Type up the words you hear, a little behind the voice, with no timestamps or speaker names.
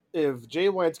if Jay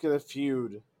White's gonna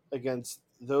feud against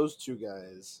those two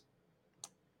guys,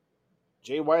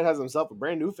 Jay White has himself a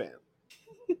brand new fan.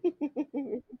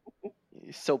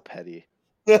 He's so petty.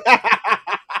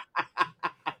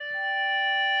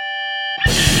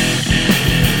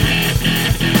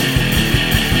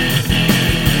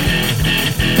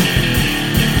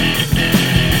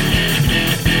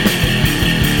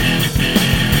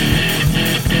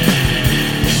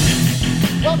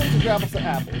 Welcome to Grapples to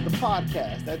Apples, the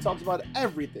podcast that talks about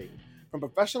everything from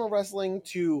professional wrestling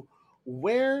to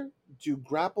where do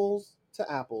grapples to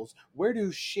apples, where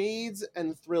do shades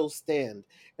and thrills stand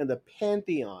in the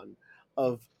pantheon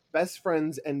of best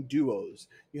friends and duos.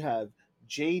 You have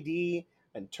JD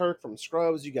and Turk from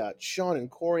Scrubs, you got Sean and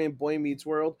Corey in Boy Meets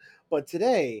World, but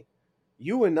today,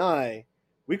 you and I,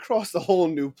 we crossed a whole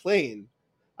new plane.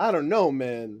 I don't know,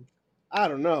 man. I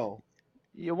don't know.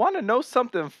 You want to know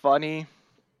something funny?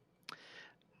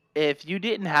 If you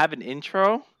didn't have an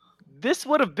intro, this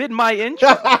would have been my intro.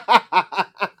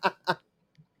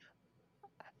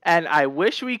 And I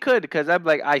wish we could, because I'm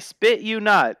like, I spit you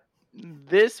not.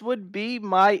 This would be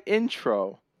my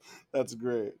intro. That's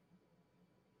great.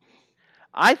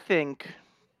 I think.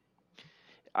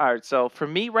 All right, so for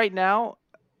me right now,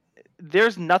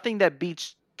 there's nothing that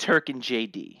beats Turk and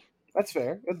JD. That's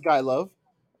fair. That's guy love.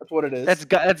 That's what it That's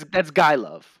is. that's guy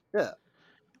love. Yeah.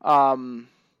 Um,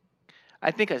 I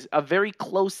think a very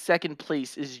close second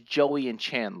place is Joey and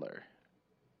Chandler.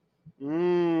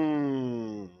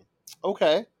 Mmm.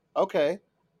 Okay. Okay.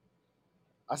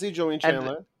 I see Joey and And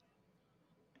Chandler.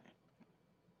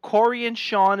 Corey and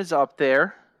Sean is up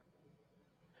there.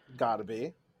 Gotta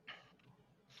be.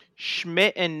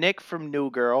 Schmidt and Nick from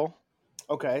New Girl.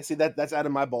 Okay. See that's out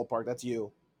of my ballpark. That's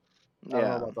you. I don't know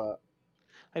Yeah. about that.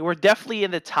 Like we're definitely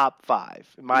in the top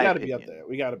 5, in We my gotta be up opinion. there.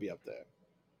 We gotta be up there.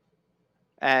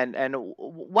 And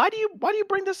why do you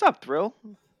bring this up, Thrill?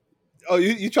 Oh,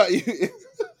 you try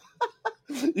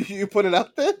you put it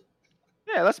out there?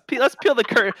 Yeah, let's peel the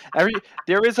curtain.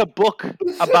 There is a book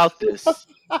about this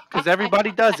because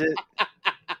everybody does it.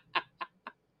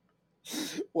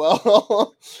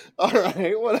 Well, all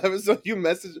right, whatever. So you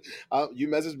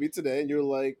messaged me today, and you're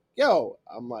like, "Yo,"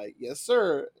 I'm like, "Yes,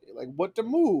 sir." You're like, "What the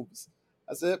moves?"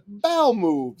 I said, "Bowel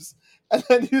moves," and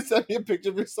then you sent me a picture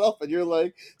of yourself, and you're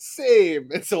like, "Same."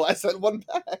 And so I sent one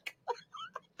back.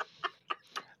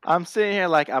 I'm sitting here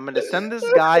like I'm gonna send this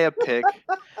guy a pic,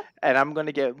 and I'm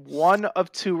gonna get one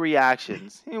of two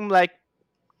reactions. I'm like,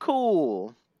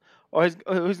 cool, or he's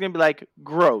gonna be like,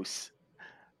 gross.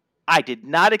 I did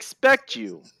not expect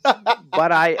you,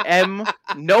 but I am,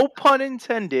 no pun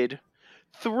intended,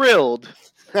 thrilled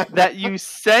that you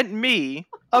sent me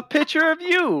a picture of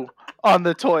you on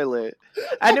the toilet.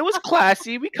 And it was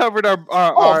classy. We covered our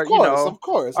our, Oh, of our you course, know of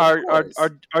course, of our, our course.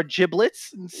 our our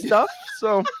giblets and stuff.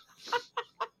 So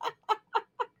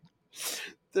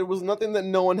There was nothing that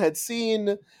no one had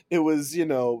seen. It was,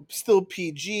 still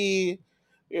PG.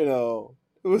 You know,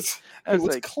 I it was was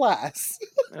like, class.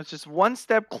 it's just one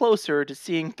step closer to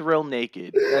seeing Thrill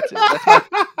naked. That's it. That's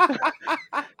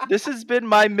my. This has been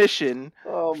my mission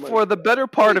Oh my for the better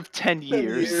part of 10 10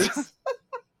 years. years.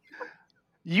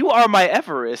 You are my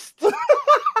Everest.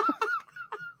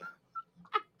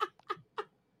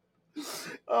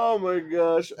 Oh my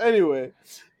gosh. Anyway,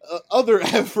 other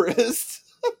Everest.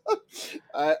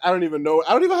 I don't even know.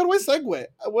 I don't even know how do I segue.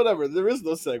 Whatever. There is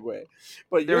no segue.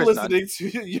 But There you're is none.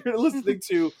 listening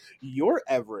to your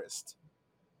Everest.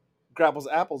 Grapples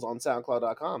Apples on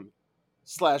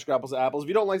SoundCloud.com/Grapples Apples. If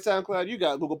you don't like SoundCloud, you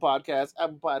got Google Podcasts,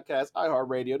 Apple Podcasts,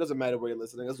 iHeartRadio. Doesn't matter where you're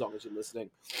listening as long as you're listening.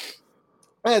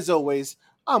 As always,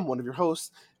 I'm one of your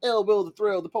hosts, L. Will the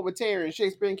Thrill, the Poetarian,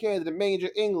 Shakespearean candidate, Major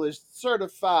English,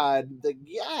 certified, the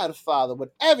Godfather,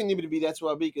 whatever you need me to be, that's who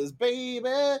I be, because baby,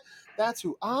 that's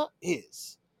who I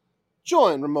is.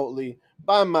 Joined remotely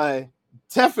by my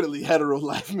definitely hetero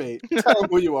life mate. Tell him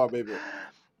who you are, baby.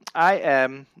 I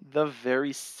am the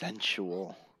very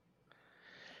sensual,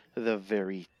 the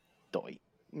very doit,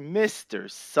 Mr.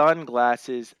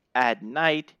 Sunglasses at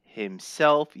Night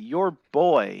himself, your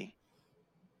boy,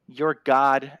 your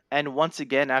God, and once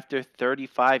again, after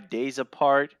 35 days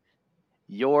apart,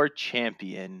 your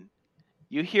champion.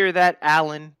 You hear that,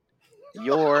 Alan?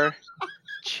 Your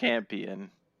champion.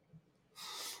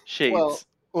 Well,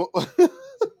 Shades.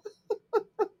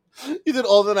 you did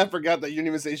all that. I forgot that you didn't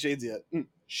even say shades yet.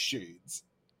 Shades.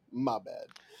 My bad.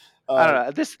 I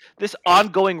don't know. This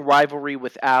ongoing rivalry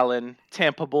with Alan,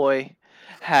 Tampa Boy,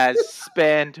 has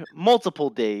spanned multiple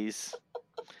days.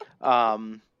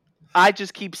 Um, I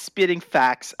just keep spitting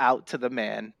facts out to the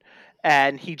man,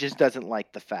 and he just doesn't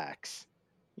like the facts.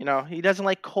 He doesn't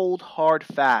like cold, hard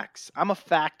facts. I'm a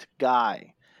fact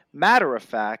guy. Matter of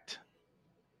fact,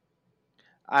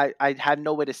 I had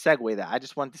no way to segue that. I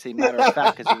just wanted to say matter of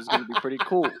fact because it was going to be pretty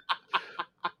cool.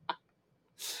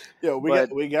 Yo,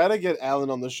 But we gotta get Alan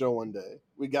on the show one day.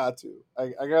 We got to.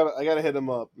 I gotta hit him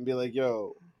up and be like,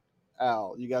 yo,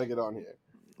 Al, you gotta get on here.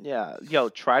 yeah, yo,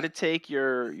 try to take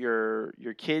your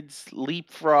kid's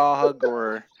leapfrog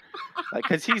or like,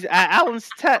 cause Alan's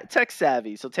tech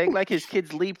savvy, so take like his kids'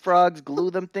 leapfrogs,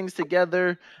 glue them things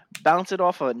together, bounce it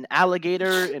off an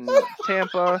alligator in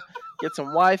Tampa, get some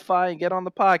Wi-Fi, and get on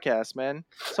the podcast, man,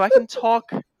 so I can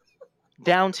talk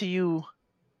down to you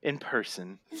in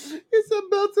person. It's a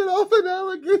melted off an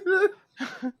alligator.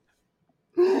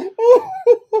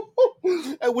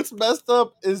 And what's messed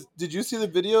up is, did you see the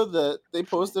video that they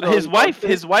posted on His Facebook?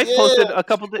 wife posted Yeah, a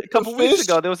the couple weeks fish.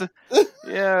 ago. There was a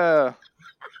yeah.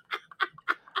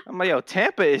 I'm like, yo,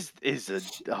 Tampa is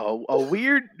a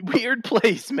weird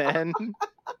place, man.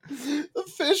 The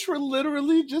fish were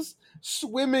literally just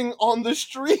swimming on the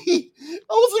street. I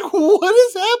was like, what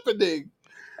is happening?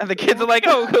 And the kids are like,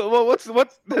 oh, well,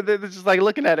 what? They're just like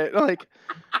looking at it, like,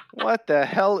 what the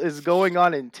hell is going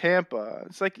on in Tampa?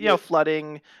 It's like, Yeah.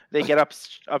 flooding. They get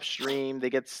upstream. They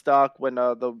get stuck when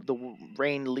the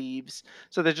rain leaves.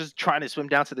 So they're just trying to swim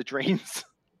down to the drains.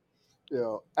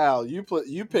 Yo, Al, you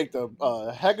picked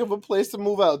a heck of a place to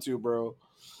move out to, bro.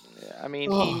 Yeah, I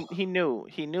mean, he knew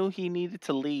he needed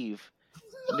to leave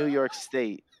New York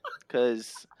State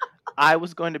because I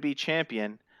was going to be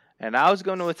champion, and I was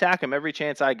going to attack him every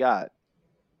chance I got.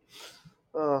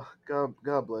 Oh,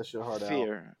 God bless your heart, Al.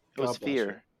 Fear. It was God bless you.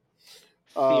 fear.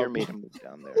 Fear made him move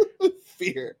down there.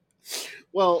 Fear.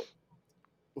 Well,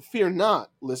 fear not,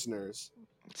 listeners.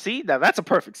 See, that's a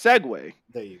perfect segue.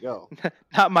 There you go.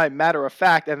 Not my matter of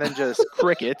fact, and then just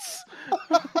crickets.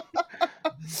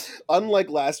 Unlike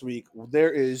last week,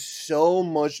 there is so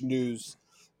much news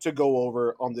to go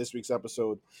over on this week's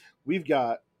episode. We've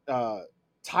got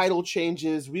title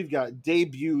changes, we've got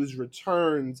debuts,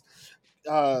 returns,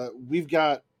 we've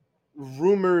got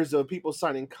rumors of people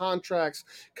signing contracts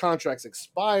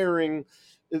expiring.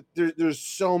 There's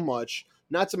so much.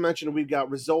 Not to mention, we've got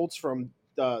results from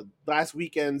last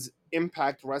weekend's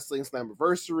Impact Wrestling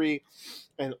Slammiversary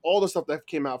and all the stuff that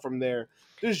came out from there.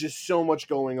 There's just so much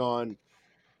going on.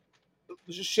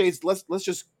 Just Shades, let's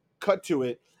just cut to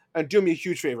it and do me a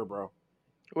huge favor, bro.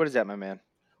 What is that, my man?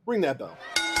 Ring that bell.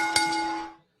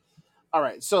 All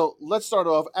right, so let's start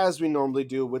off as we normally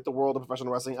do with the world of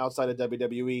professional wrestling outside of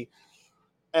WWE.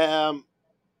 I'm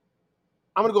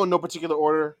gonna go in no particular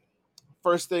order.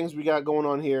 First things we got going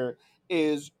on here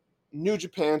is New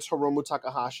Japan's Hiromu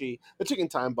Takahashi, the ticking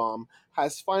time bomb,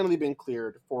 has finally been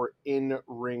cleared for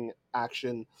in-ring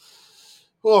action.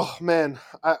 Oh man,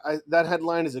 that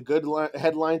headline is a good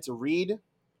headline to read,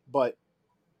 but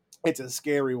it's a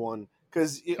scary one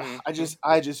because I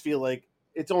just feel like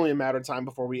it's only a matter of time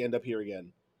before we end up here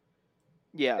again.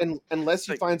 Yeah. And unless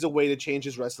he Like- finds a way to change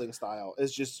his wrestling style,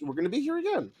 it's just we're gonna be here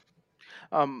again.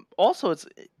 Also, it's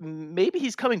maybe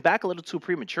he's coming back a little too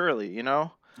prematurely. You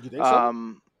know. You think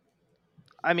so?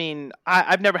 I mean,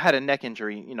 I've never had a neck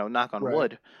injury. You know, knock on Right.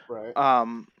 wood. Right.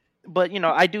 But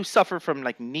I do suffer from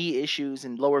like knee issues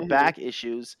and lower Mhm. back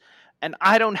issues, and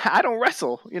I don't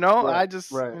wrestle. I Right,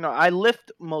 just right. I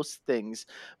lift most things,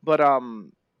 but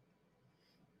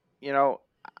you know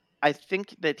I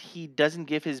think that he doesn't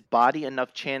give his body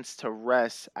enough chance to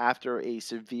rest after a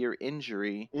severe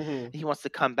injury. hmm He wants to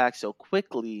come back so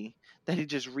quickly that he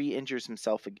just re-injures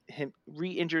himself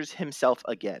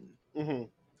again. hmm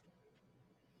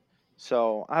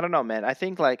So I don't know, man. I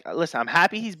think like listen, I'm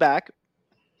happy he's back,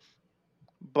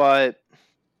 but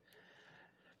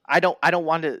I don't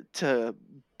want it to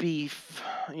be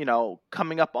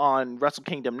coming up on Wrestle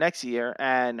Kingdom next year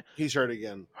and He's hurt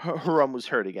again. Hiromu's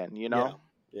hurt again. Yeah.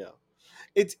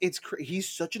 He's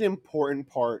such an important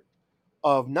part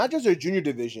of not just their junior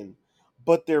division,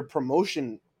 but their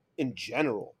promotion in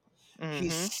general.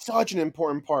 He's Mhm. such an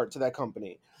important part to that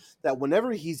company that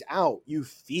whenever he's out, you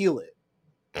feel it,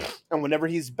 and whenever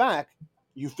he's back,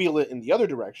 you feel it in the other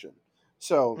direction.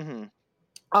 So Mhm.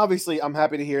 obviously, I'm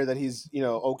happy to hear that he's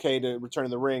okay to return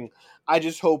in the ring. I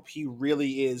just hope he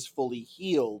really is fully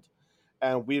healed,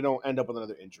 and we don't end up with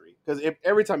another injury because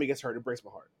every time he gets hurt, it breaks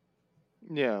my heart.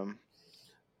 Yeah.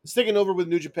 Sticking over with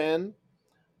New Japan,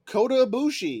 Kota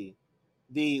Ibushi,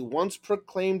 the once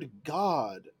proclaimed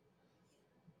god.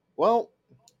 Well,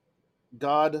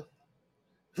 God,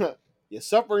 you're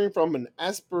suffering from an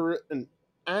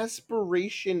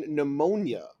aspiration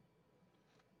pneumonia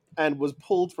and was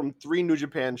pulled from 3 New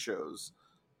Japan shows.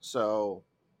 So,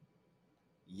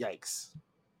 yikes.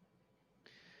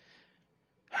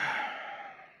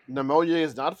 Pneumonia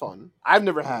is not fun. I've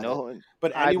never had it, No,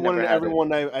 but I've anyone never and had it.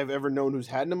 everyone I've ever known who's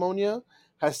had pneumonia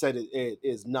has said it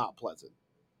is not pleasant.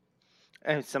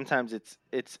 And sometimes it's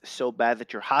so bad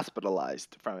that you're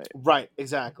hospitalized from it. Right,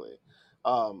 exactly.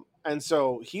 And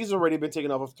so he's already been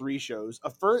taken off of 3 shows.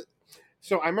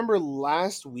 So I remember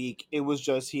last week it was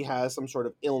just he has some sort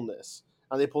of illness,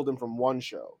 and they pulled him from 1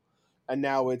 show, and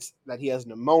now it's that he has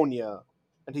pneumonia,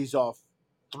 and he's off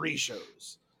 3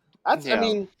 shows. I Yeah.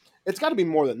 mean, it's got to be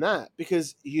more than that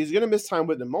because he's gonna miss time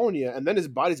with pneumonia, and then his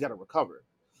body's got to recover.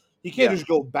 He can't Yeah. just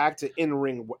go back to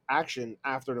in-ring action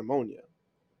after pneumonia.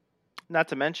 Not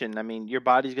to mention, I mean, your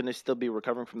body's going to still be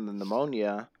recovering from the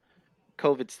pneumonia.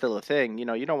 COVID's still a thing. You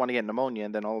know, you don't want to get pneumonia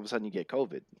and then all of a sudden you get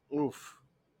COVID Oof.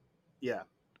 Yeah. Yeah.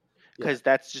 because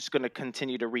that's just going to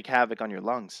continue to wreak havoc on your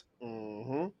lungs.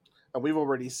 hmm And we've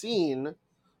already seen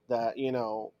that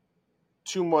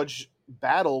too much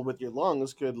battle with your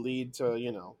lungs could lead to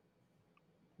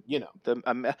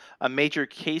A major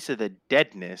case of the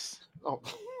deadness. oh.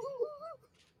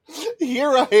 Here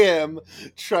I am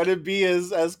trying to be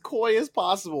as coy as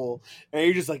possible, and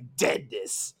you're just like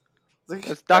deadness. It's like,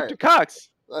 That's all Dr. right, Cox.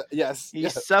 yes, He's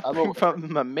yes, I'm suffering aware.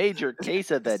 from a major case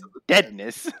of the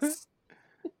deadness. Deadness.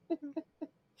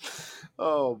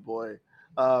 Oh boy.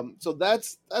 So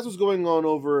that's what's going on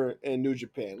over in New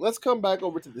Japan. Let's come back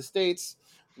over to the States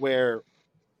where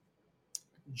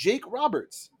Jake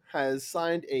Roberts has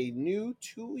signed a new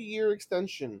 2-year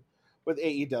extension with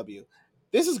AEW.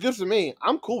 This is good for me.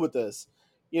 I'm cool with this.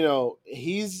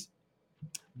 He's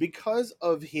because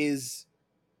of his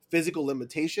physical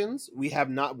limitations, we have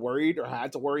not worried or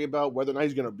had to worry about whether or not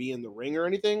he's going to be in the ring or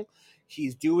anything.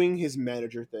 He's doing his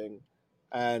manager thing,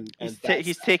 and that's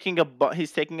He's taking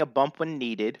a bump when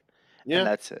needed, and yeah,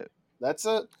 that's it. that's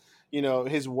it.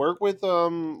 His work with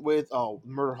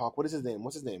Murder Hawk. What is his name?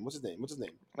 What's his name? What's his name? What's his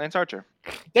name? Lance Archer,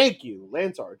 Thank you,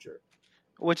 Lance Archer.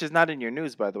 which is not in your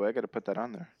news, by the way. I got to put that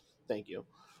on there. Thank you.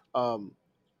 Um,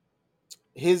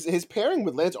 his pairing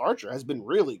with Lance Archer has been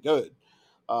really good.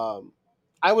 Um,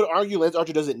 I would argue Lance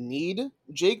Archer doesn't need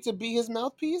Jake to be his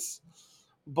mouthpiece,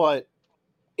 but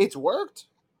it's worked.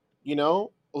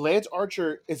 Lance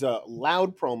Archer is a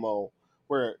loud promo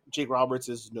where Jake Roberts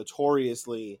is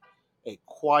notoriously a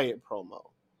quiet promo.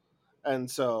 And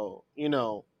so,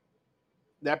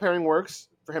 that pairing works.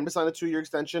 For him to sign a 2-year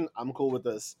extension, I'm cool with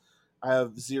this. I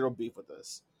have zero beef with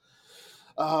this.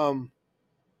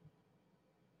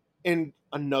 In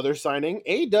another signing,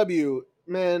 AEW,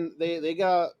 man, they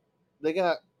got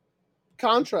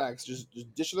contracts, just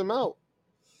dishing them out.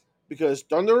 Because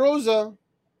Thunder Rosa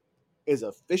is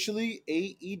officially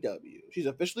AEW. She's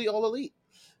officially All Elite.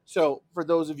 So, for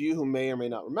those of you who may or may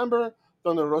not remember,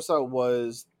 Thunder Rosa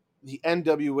was the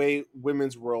NWA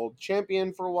Women's World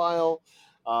Champion for a while.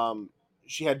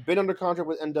 She had been under contract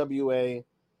with NWA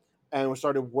and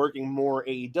started working more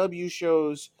AEW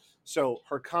shows. So,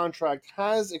 her contract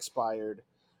has expired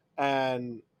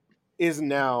and is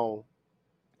now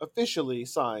officially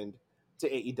signed to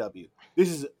AEW. This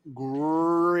is a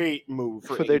great move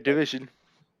for For their AEW. division.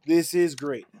 This is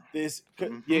great.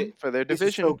 For their This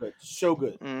is so division. good, so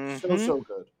good, so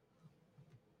good.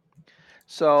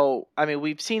 So, I mean,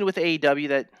 we've seen with AEW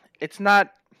that it's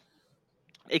not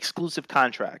exclusive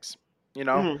contracts. You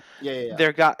know, Yeah.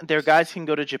 their guys can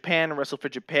go to Japan and wrestle for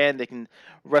Japan. They can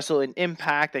wrestle in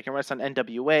Impact. They can wrestle on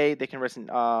NWA. They can wrestle,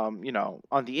 on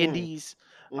the Indies.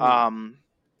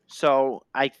 So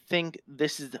I think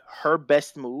this is her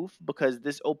best move because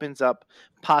this opens up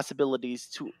possibilities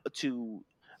to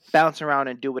bounce around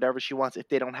and do whatever she wants if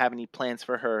they don't have any plans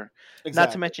for her. Exactly.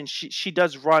 Not to mention she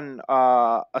does run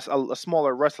a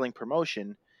smaller wrestling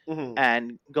promotion,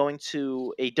 and going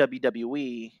to a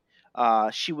WWE,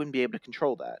 she wouldn't be able to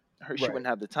control that. She wouldn't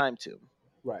have the time to.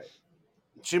 Right.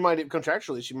 She might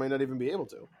contractually. She might not even be able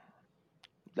to.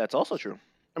 That's also true.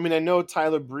 I mean, I know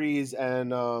Tyler Breeze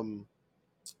and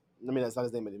that's not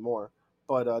his name anymore,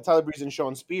 but Tyler Breeze and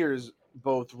Sean Spears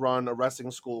both run a wrestling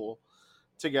school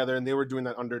together, and they were doing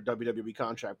that under WWE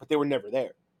contract, but they were never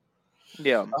there.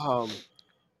 Yeah.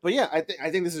 But yeah, I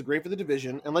think this is great for the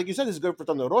division, and like you said, this is good for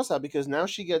Thunder Rosa because now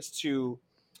she gets to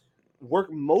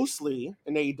work mostly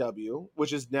in AEW,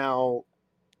 which is now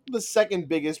the second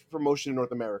biggest promotion in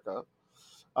North America,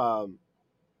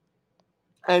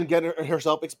 and get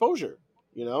herself exposure.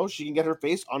 She can get her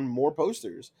face on more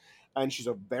posters, and she's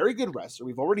a very good wrestler.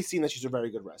 We've already seen that she's a very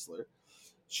good wrestler.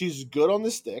 She's good on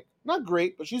the stick, not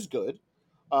great, but she's good.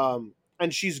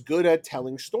 And she's good at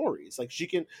telling stories. Like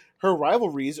her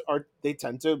rivalries they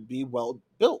tend to be well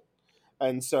built,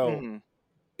 and so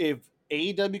if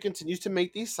AEW continues to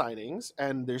make these signings,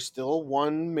 and there's still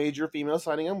one major female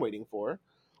signing I'm waiting for,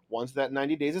 once that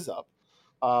 90 days is up,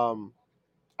 Um,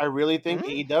 I really think Hmm?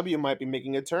 AEW might be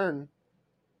making a turn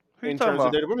Who you in talking terms of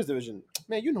about? their women's division.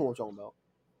 Man, you know what I'm talking about.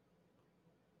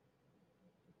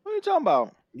 Who you talking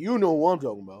about? You know what I'm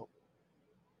talking about.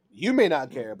 You may not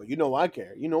Mm. care, but you know I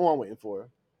care. You know what I'm waiting for.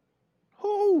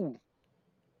 Who?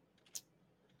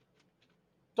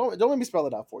 Don't let me spell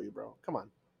it out for you, bro. Come on.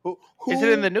 Who Is it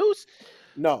in who the news?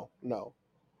 no.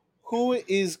 Who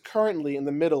is currently in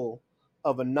the middle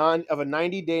of a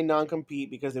 90-day non-compete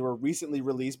because they were recently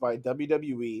released by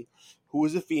WWE, who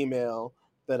is a female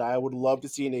that I would love to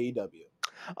see in AEW.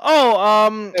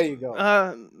 Oh, There you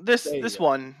go. this There you this go.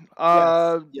 one,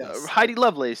 Yes. Heidi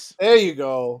Lovelace. There you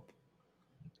go.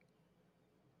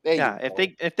 There you Yeah,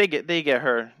 if go. they get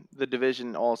her, the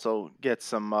division also gets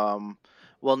some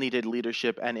well needed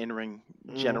leadership and in ring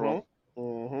general. Mm-hmm.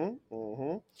 Mm-hmm.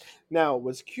 Mm-hmm. Now,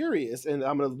 what's curious, and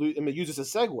I'm gonna use this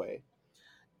as a segue,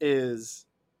 is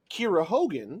Kira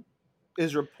Hogan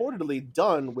is reportedly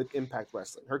done with Impact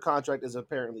Wrestling. Her contract is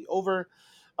apparently over.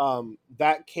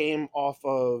 That came off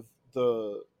of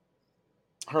the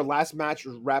her last match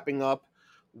was wrapping up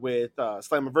with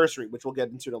Slammiversary, which we'll get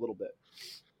into in a little bit.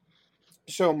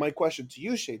 So my question to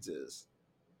you, Shades, is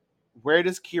where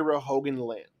does Kira Hogan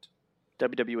land?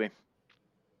 WWE.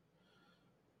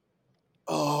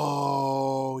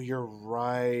 Oh, you're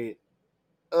right.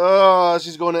 Oh,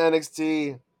 she's going to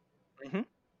NXT. Hmm.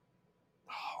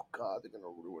 Oh God, they're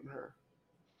gonna ruin her.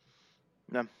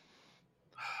 Yeah,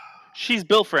 she's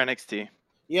built for NXT.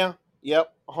 Yeah,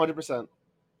 yep, 100%,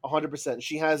 100%.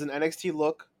 She has an NXT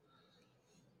look.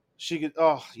 She could.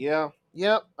 Oh yeah,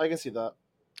 yep. I can see that.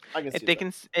 I can If see they that.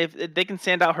 can, if they can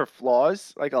sand out her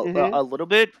flaws like Mm-hmm. a little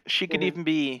bit, she could Mm-hmm. even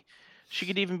be, she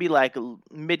could even be like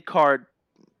mid card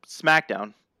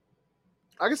SmackDown.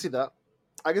 I can see that.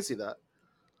 I can see that.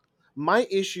 My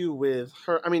issue with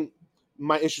her, I mean,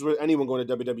 my issues with anyone going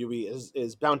to WWE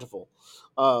is bountiful.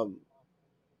 Um,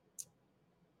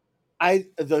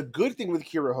 the good thing with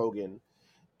Kira Hogan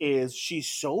is she's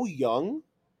so young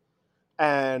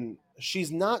and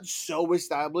she's not so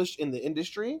established in the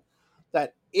industry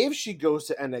that if she goes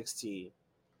to NXT,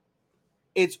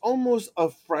 it's almost a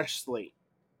fresh slate.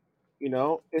 You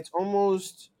know, it's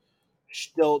almost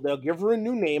they'll give her a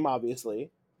new name, obviously,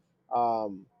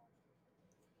 um,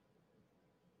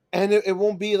 and it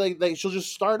won't be like she'll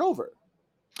just start over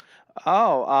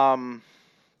Oh,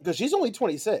 because she's only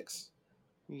 26.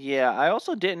 yeah. I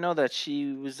also didn't know that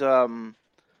she was part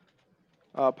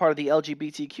of the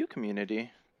LGBTQ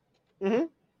community. Mm-hmm.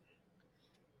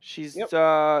 She's Yep.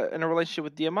 in a relationship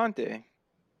with Diamante.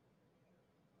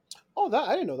 Oh, that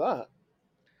I didn't know that.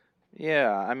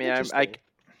 Yeah, I mean, Interesting.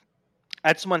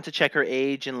 I just wanted to check her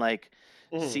age and like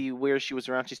Mm-hmm. see where she was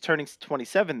around. She's turning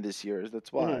 27 this year.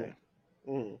 That's why.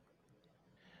 Mm-hmm.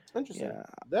 Mm-hmm. Interesting. Yeah.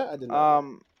 That I did not know.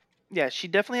 Um. Yeah, she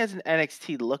definitely has an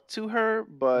NXT look to her,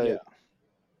 Yeah.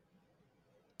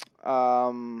 but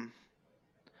um,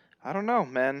 I don't know,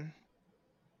 man.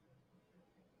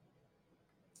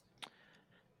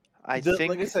 I Like I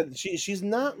think. said, she's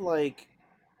not like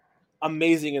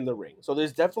amazing in the ring, so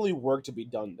there's definitely work to be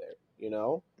done there. You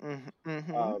know. Mm-hmm,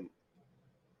 mm-hmm. Um,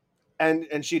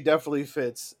 and she definitely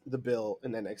fits the bill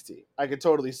in NXT. I could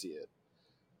totally see it.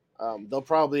 They'll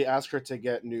probably ask her to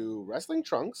get new wrestling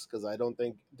trunks because I don't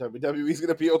think WWE is going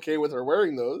to be okay with her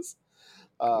wearing those.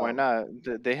 Why Um, not?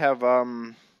 They have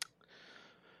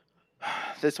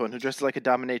this one who dresses like a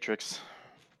dominatrix.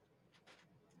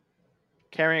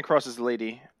 Carrying Cross is the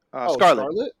lady. oh, Scarlet.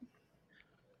 Scarlet?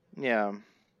 Yeah.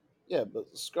 Yeah, but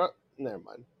never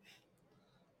mind.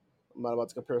 I'm not about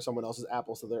to compare someone else's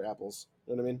apples to their apples.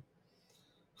 You know what I mean?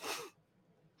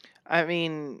 I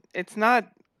mean, it's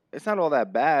not all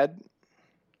that bad.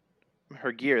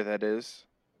 Her gear, that is.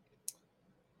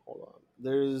 Hold on.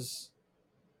 There's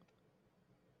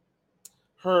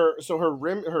her. So her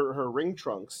ring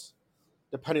trunks,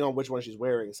 depending on which one she's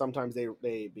wearing, sometimes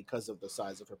they because of the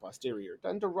size of her posterior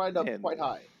tend to ride up Yeah, quite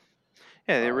high.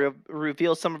 yeah. They Uh,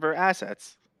 reveal some of her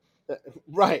assets.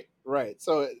 right, right.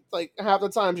 So it's like half the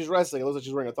time she's wrestling, it looks like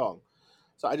she's wearing a thong.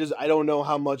 So I don't know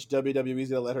how much WWE is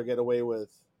gonna let her get away with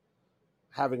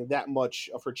having that much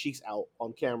of her cheeks out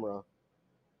on camera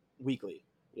weekly.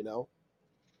 You know,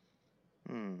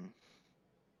 Hmm.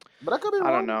 but I could be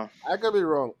I don't wrong. know. I could be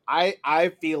wrong. I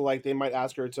feel like they might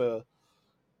ask her to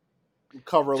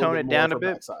cover a little Tone bit it more of down a her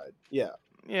bit. backside. Yeah,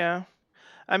 Yeah.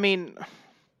 I mean,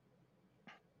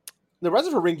 the rest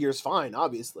of her ring gear is fine.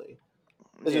 Obviously,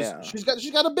 it's just yeah.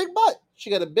 she's got a big butt. She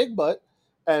got a big butt,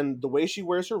 and the way she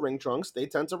wears her ring trunks, they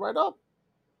tend to ride up.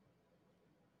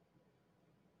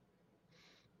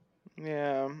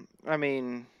 Yeah. I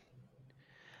mean,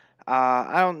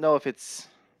 I don't know if it's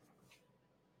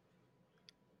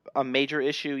a major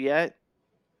issue yet,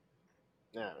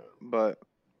 Yeah. but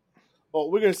Well,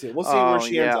 we're gonna see. We'll see where oh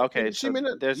she ends yeah, up. okay. She So may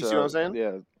not. there's You see what I'm a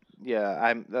saying?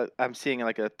 I'm seeing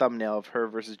like a thumbnail of her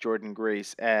versus Jordan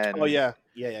Grace, Oh and yeah.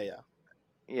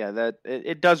 yeah, that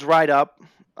it does ride up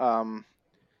um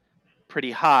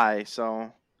pretty high.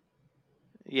 So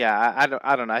yeah,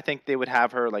 I don't know. I think they would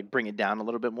have her like bring it down a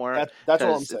little bit more That's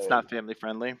all I'm because it's saying. not family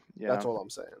friendly. That's Yeah, all I'm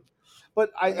saying.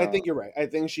 But but I think you're right. I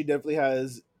think she definitely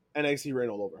has NXT written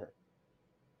all over her.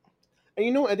 And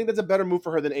you know, I think that's a better move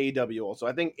for her than AEW. Also,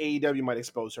 I think AEW might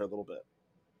expose her a little bit.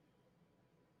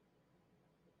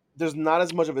 There's not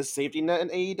as much of a safety net in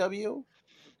AEW.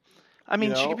 I You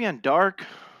mean she could know. be on Dark.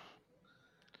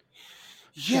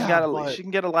 Yeah, but She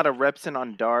can get a lot of reps in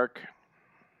on Dark.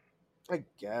 I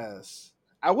guess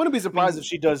I wouldn't be I surprised if mean,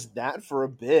 she does that for a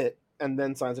bit and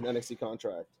then signs an NXT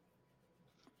contract.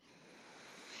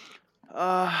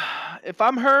 if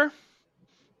I'm her,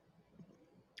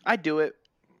 I'd do it.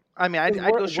 I mean, Because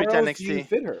I'd go straight where to else do you NXT.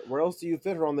 fit her? Where else do you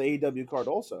fit her on the AEW card?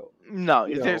 Also, No,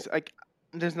 you know,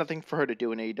 there's nothing for her to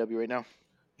do in AEW right now.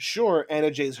 sure, Anna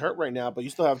Jay's hurt right now, but you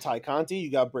still have Ty Conti, you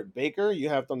got Britt Baker, you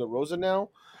have Thunder Rosa now.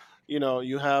 You know,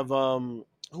 you have who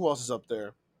else is up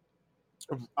there?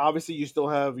 Obviously, you still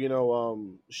have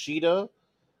Sheeta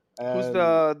Who's and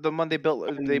the Monday built?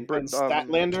 and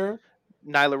Statlander,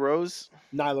 Nyla Rose.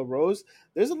 Nyla Rose.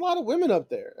 There's a lot of women up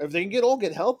there. If they can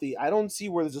get healthy, I don't see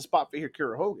where there's a spot for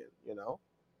Kira Hogan. You know,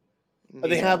 Yeah.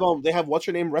 they have what's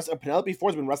her name wrestling. Penelope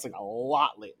Ford's been wrestling a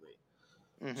lot lately,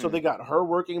 so Hmm. they got her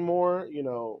working more. You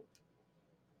know,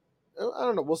 I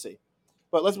don't know. We'll see,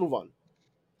 but let's move on.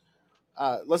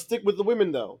 Let's stick with the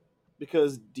women though,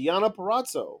 because Deonna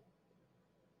Purrazzo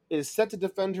is set to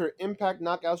defend her Impact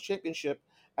Knockouts Championship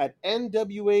at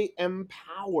NWA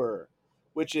Empower,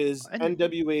 which is And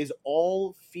NWA's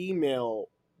all-female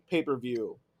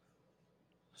pay-per-view.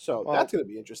 So well, that's going to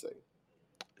be interesting.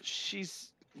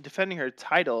 she's defending her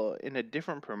title in a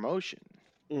different promotion.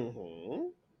 Mm-hmm.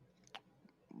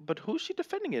 But who's she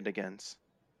defending it against?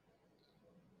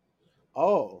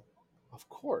 Oh, of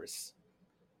course.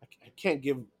 I can't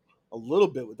give a little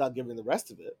bit without giving the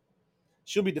rest of it.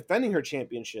 She'll be defending her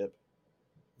championship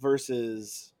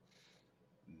versus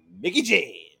Mickey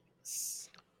James.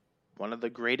 One of the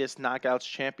greatest knockouts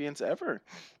champions ever.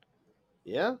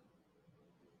 Yeah,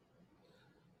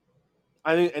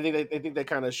 I think that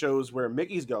kind of shows where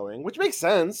Mickey's going, which makes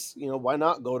sense. You know, why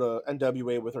not go to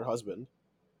NWA with her husband?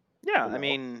 Yeah, You I know,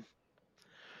 mean,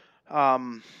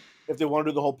 um, if they want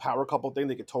to do the whole power couple thing,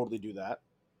 they could totally do that.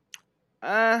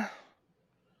 uh,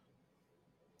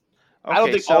 I don't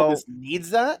okay, think all so this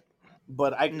needs that,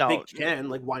 but they no, can.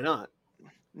 Like, why not?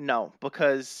 no,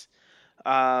 because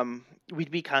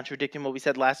we'd be contradicting what we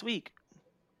said last week.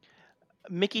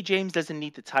 Mickey James doesn't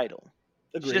need the title.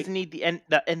 She Agreed. doesn't need the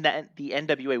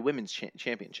NWA Women's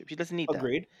Championship. She doesn't need that.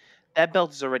 Agreed. That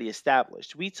belt is already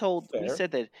established. We Fair.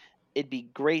 said that it'd be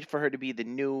great for her to be the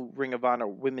new Ring of Honor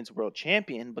Women's World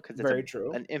Champion because it's Very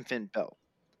true. an infant belt.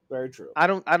 Very true. I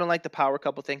don't like the power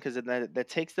couple thing because that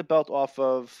takes the belt off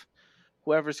of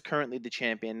whoever's currently the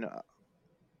champion.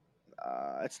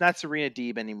 It's not Serena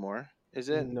Deeb anymore, is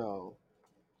it? No.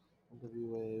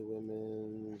 NWA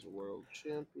Women's World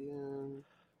Champion.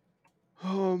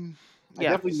 Um, I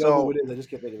yeah. definitely know who So it is. I just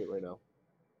can't think of it right now.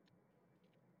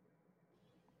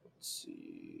 Let's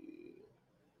see.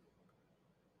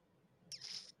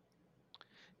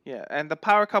 yeah, and the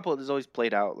power couple is always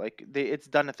played out. Like it's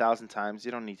done 1,000 times.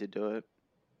 You don't need to do it.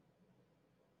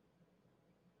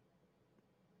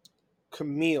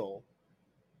 Camille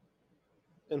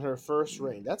in her first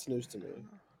reign. That's news to me.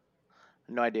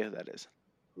 No idea who that is.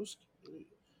 Who's?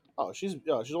 Oh, she's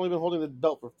only been holding the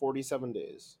belt for 47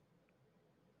 days.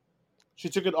 She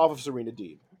took it off of Serena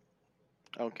Deeb.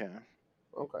 Okay.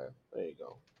 Okay, there you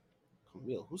go.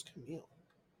 Camille. Who's Camille?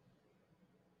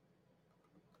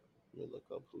 Let me look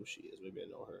up who she is. Maybe I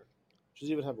know her. She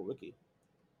doesn't even have a wiki.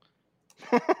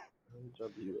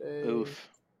 NWA Oof.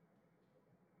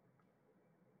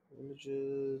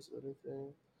 images, anything.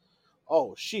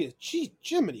 Oh, she's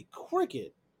Jiminy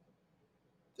Cricket.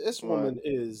 This What? woman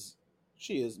is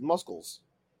she is muscles.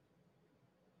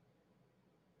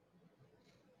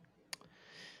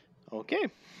 Okay.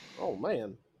 Oh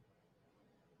man.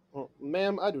 Oh,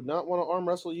 ma'am, I do not want to arm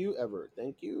wrestle you ever.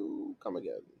 Thank you. Come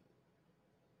again.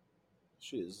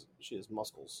 She is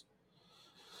muscles.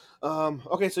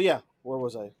 Okay, so yeah, where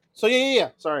was I? So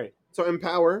yeah. Sorry. So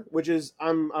Empower, which is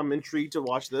I'm intrigued to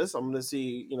watch this. I'm gonna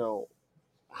see,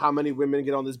 how many women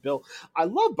get on this bill. I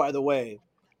love, by the way,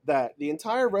 that the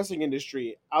entire wrestling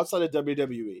industry outside of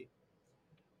WWE,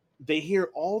 they hear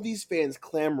all these fans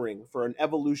clamoring for an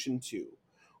Evolution 2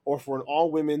 or for an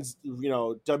all women's,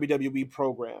 WWE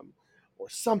program or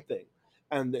something.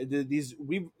 And these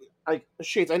we like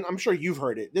Shades. I'm sure you've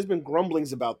heard it. There's been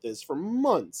grumblings about this for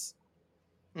months,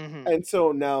 Mm-hmm. and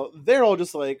so now they're all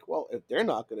just like, well, if they're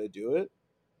not going to do it,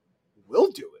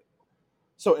 we'll do it.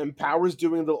 So Empower's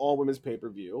doing the all women's pay per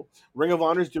view. Ring of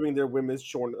Honor's doing their women's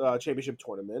championship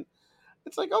tournament.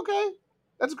 It's like, okay,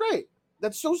 that's great.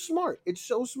 That's so smart. It's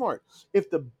so smart. If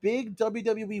the big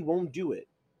WWE won't do it,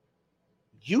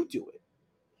 you do it.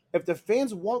 If the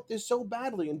fans want this so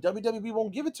badly and WWE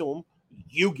won't give it to them,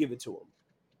 you give it to them.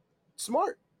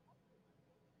 Smart.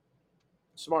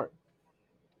 Smart.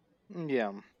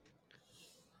 Yeah.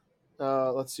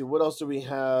 Let's see. What else do we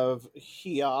have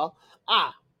here?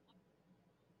 Ah,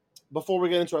 before we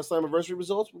get into our Slammiversary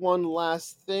results, one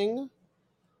last thing.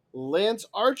 Lance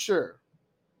Archer,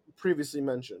 previously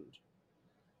mentioned,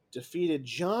 defeated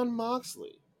Jon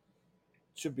Moxley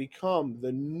to become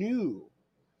the new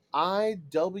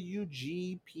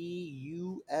IWGP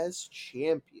US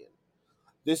champion.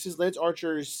 This is Lance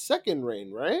Archer's second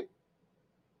reign, right?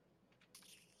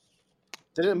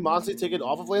 Didn't Moxley take it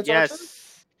off of Lance Archer?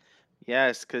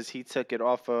 Yes, because he took it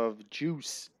off of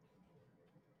Juice.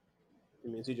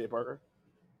 You mean CJ Parker?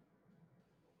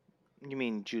 You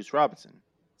mean Juice Robinson?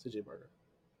 CJ Parker.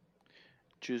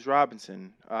 Juice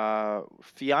Robinson,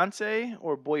 fiance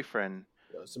or boyfriend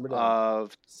Yo, simmer down.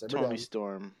 of Simmer Tony down.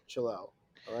 Storm. Chill out.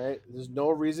 All right? There's no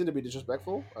reason to be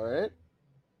disrespectful. All right?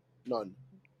 None.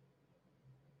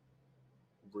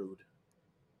 Rude.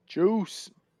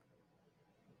 Juice.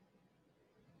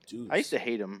 Dude. I used to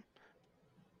hate him.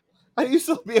 I used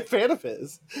to be a fan of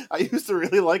his. I used to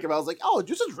really like him. I was like, oh,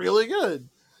 Juice is really good.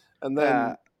 And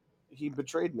then he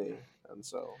betrayed me. And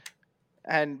so.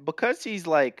 And because he's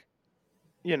like,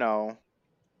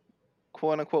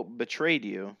 quote unquote, betrayed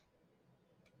you,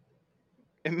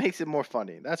 it makes it more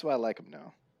funny. That's why I like him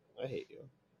now. I hate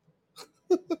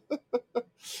you.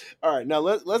 All right, now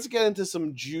let's get into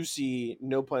some juicy,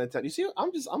 no pun intended. You see,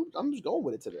 I'm just going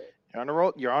with it today. You're on the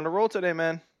roll. You're on the roll today,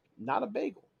 man. Not a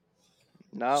bagel.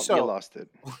 No, you lost it.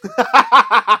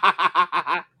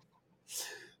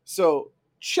 So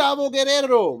Chavo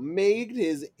Guerrero made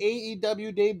his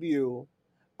AEW debut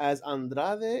as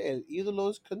Andrade El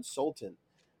Idolo's consultant,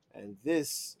 and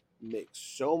this makes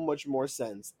so much more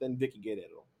sense than Vicky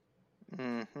Guerrero.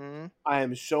 Mm-hmm. I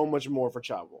am so much more for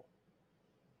Chavo.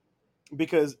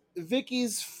 Because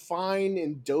Vicky's fine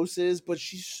in doses, but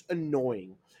she's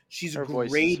annoying. She's Her grating.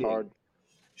 voice is hard.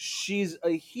 She's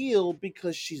a heel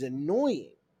because she's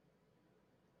annoying.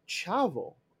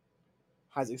 Chavo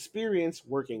has experience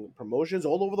working promotions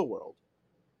all over the world.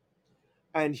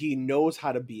 And he knows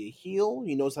how to be a heel.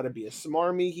 He knows how to be a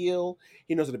smarmy heel.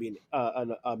 He knows how to be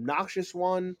an obnoxious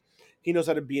one. He knows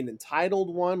how to be an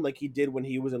entitled one, like he did when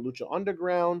he was in Lucha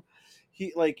Underground.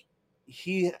 He's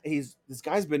this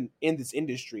guy's been in this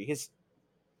industry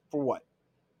for what,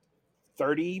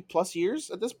 30 plus years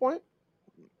at this point?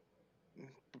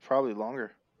 Probably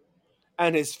longer.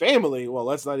 And his family, well,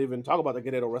 let's not even talk about the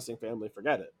Guerrero wrestling family,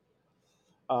 forget it.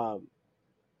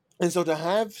 And so to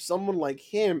have someone like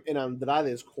him in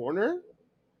Andrade's corner,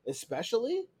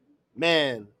 especially,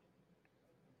 man,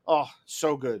 oh,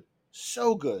 so good.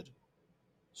 So good.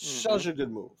 Such a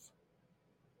good move.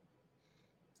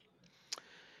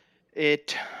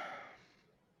 It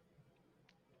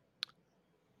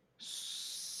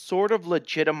sort of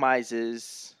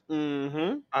legitimizes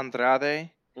Andrade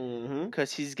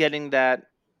because he's getting that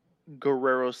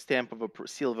Guerrero stamp of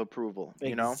seal of approval.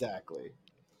 Exactly.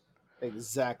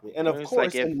 And of It's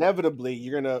course, like inevitably,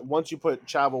 you're gonna, once you put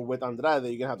Chavo with Andrade,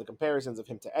 you're gonna have the comparisons of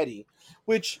him to Eddie,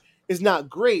 which is not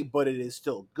great, but it is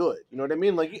still good. You know what I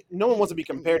mean? Like, no one wants to be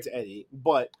compared to Eddie,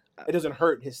 but it doesn't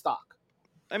hurt his stock.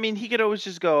 I mean, he could always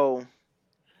just go,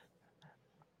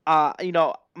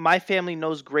 my family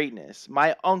knows greatness.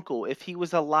 My uncle, if he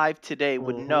was alive today,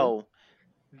 would know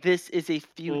this is a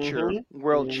future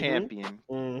world champion.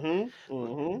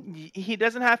 He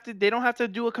doesn't have to. They don't have to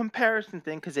do a comparison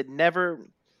thing because it never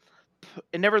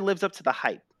lives up to the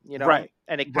hype, Right.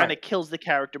 And it kind of kills the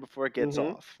character before it gets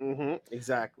off.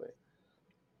 Exactly.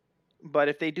 But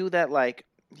if they do that, like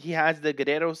he has the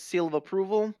Guerrero seal of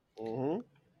approval,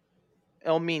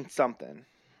 it'll mean something.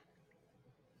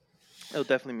 It'll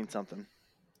definitely mean something.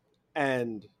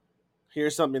 And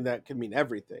here's something that could mean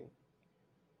everything.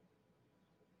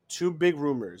 2 big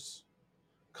rumors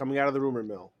coming out of the rumor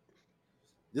mill.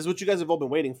 This is what you guys have all been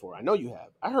waiting for. I know you have.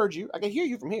 I heard you. I can hear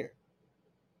you from here.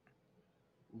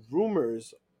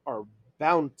 Rumors are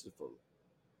bountiful,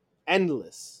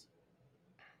 endless,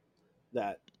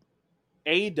 that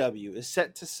AEW is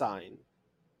set to sign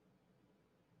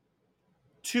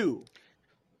 2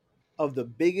 of the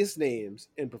biggest names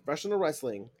in professional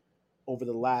wrestling over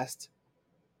the last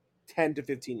 10 to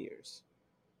 15 years.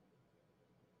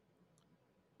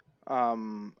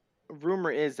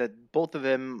 Rumor is that both of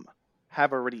them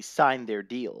have already signed their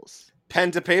deals.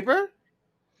 Pen to paper?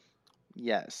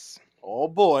 Yes. Oh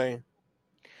boy.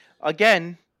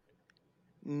 Again,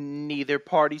 neither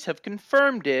parties have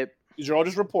confirmed it, These are all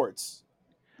just reports.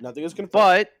 Nothing is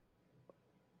confirmed.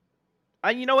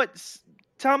 but you know what?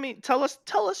 Tell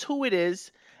us who it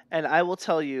is, and I will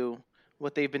tell you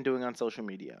what they've been doing on social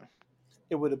media.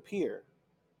 It would appear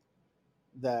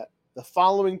that the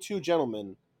following two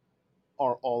gentlemen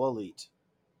are all elite: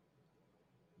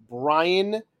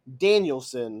 Bryan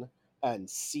Danielson and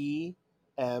CM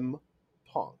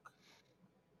Punk.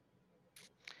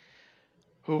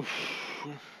 Oof.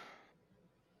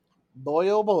 Boy,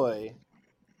 oh boy.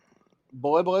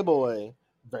 Boy, boy, boy.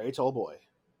 Very tall boy.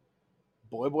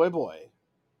 Boy, boy, boy.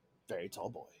 Very tall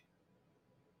boy.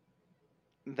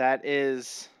 That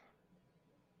is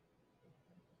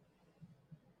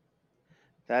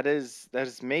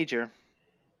major.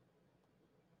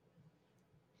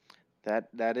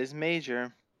 That is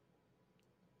major.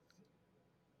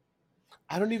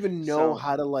 I don't even know So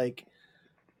how to like.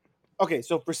 Okay,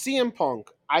 so for CM Punk,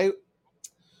 I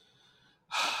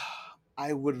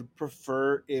would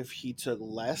prefer if he took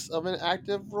less of an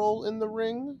active role in the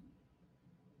ring.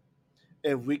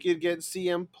 If we could get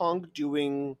CM Punk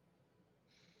doing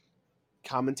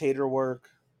commentator work,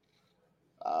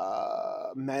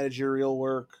 managerial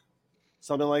work,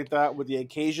 something like that, with the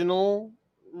occasional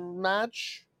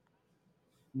match,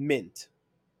 mint.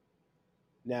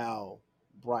 Now,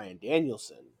 Bryan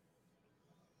Danielson,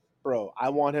 bro, I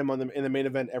want him in the main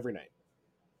event every night.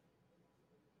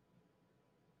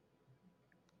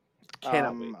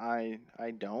 Cannot wait. I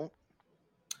don't.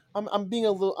 I'm being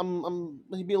a little I'm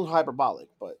being a little hyperbolic,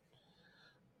 but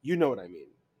you know what I mean.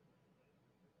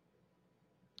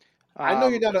 I know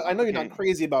you're not Okay.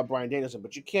 crazy about Bryan Danielson,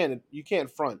 but you can't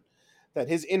front that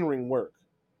his in ring work.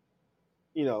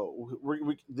 You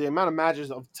know, the amount of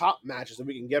matches of top matches that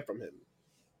we can get from him,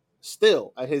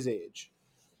 still at his age.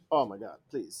 Oh my God!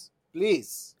 Please,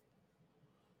 please.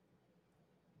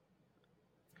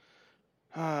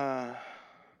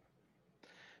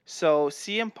 So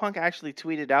CM Punk actually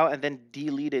tweeted out and then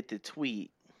deleted the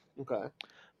tweet Okay.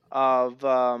 of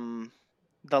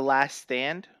the Last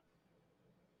Stand.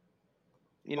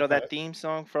 You know Okay. that theme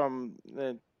song from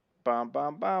the bum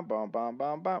bum bum bum bum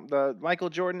bum bum, the Michael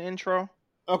Jordan intro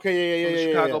Okay. Yeah. from Yeah. the Yeah.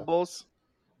 Yeah. Chicago Yeah. Bulls.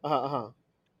 Uh huh. Uh-huh.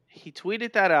 He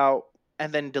tweeted that out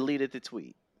and then deleted the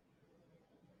tweet.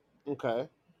 Okay.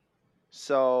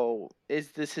 So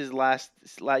is this his last,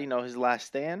 his last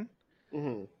stand?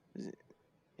 Mm-hmm. Is,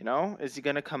 is he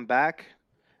gonna come back?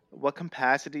 What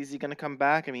capacity is he gonna come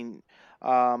back? I mean,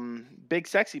 Big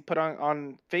Sexy put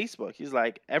on Facebook. He's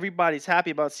like, everybody's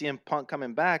happy about CM Punk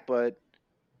coming back, but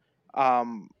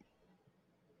um,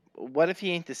 what if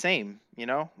he ain't the same?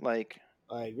 Like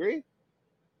I agree.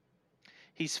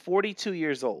 he's 42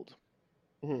 years old.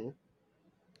 Mm-hmm.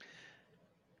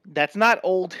 That's not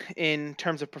old in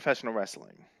terms of professional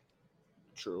wrestling.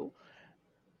 True.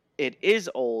 It is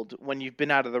old when you've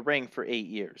been out of the ring for 8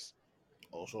 years.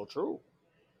 Also true.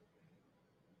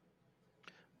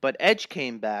 But Edge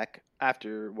came back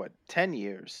after what, 10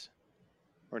 years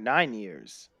or 9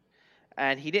 years,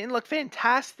 and he didn't look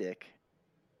fantastic,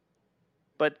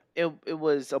 but it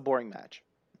was a boring match.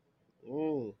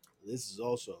 This is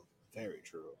also very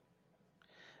true.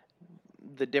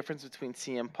 The difference between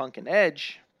CM Punk and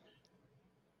Edge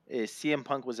is CM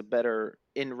Punk was a better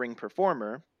in-ring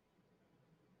performer,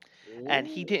 and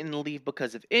he Ooh. didn't leave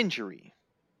because of injury.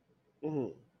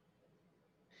 Mm-hmm.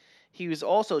 He was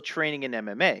also training in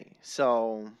MMA,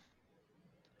 so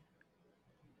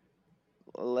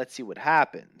let's see what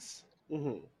happens.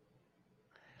 Mm-hmm.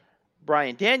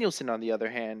 Bryan Danielson, on the other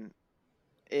hand,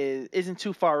 isn't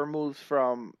too far removed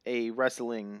from a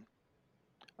wrestling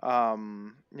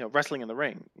in the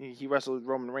ring. He wrestled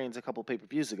Roman Reigns a couple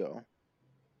pay-per-views ago,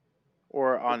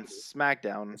 or on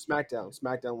SmackDown. SmackDown.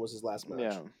 SmackDown was his last match.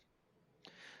 Yeah.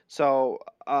 So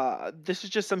this is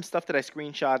just some stuff that I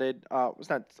screenshotted. It's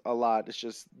not a lot. It's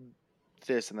just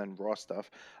this and then Raw stuff.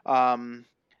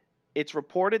 It's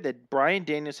reported that Bryan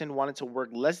Danielson wanted to work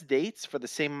less dates for the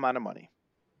same amount of money.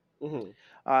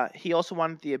 Mm-hmm. He also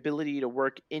wanted the ability to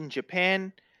work in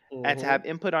Japan and to Mm-hmm. have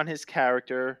input on his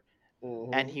character,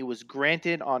 and Mm-hmm. he was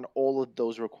granted on all of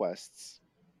those requests.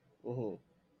 Mm-hmm.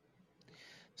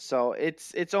 So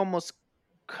it's almost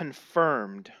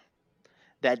confirmed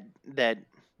that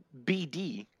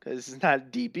BD, because it's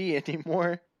not DB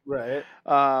anymore, Right.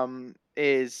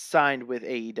 is signed with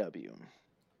AEW.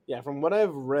 Yeah, from what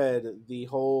I've read, the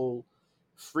whole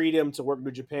freedom to work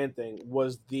New Japan thing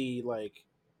was the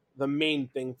main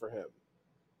thing for him.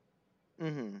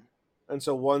 Mm-hmm. And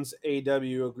so once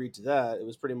AEW agreed to that, it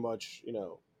was pretty much,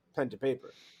 pen to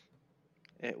paper.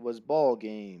 It was ball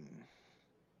game.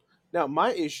 Now,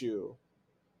 my issue,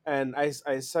 and I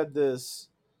said this,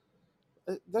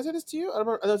 did I say this to you? I don't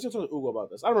remember. I was talking to Ugo about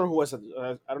this. I don't remember who I said this.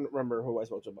 I don't remember who I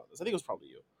spoke to about this. I think it was probably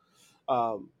you.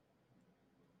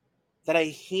 That I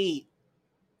hate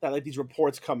that these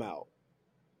reports come out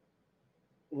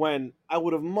when I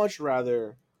would have much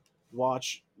rather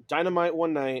watch Dynamite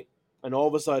one night and all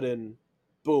of a sudden,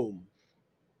 boom,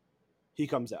 he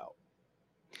comes out.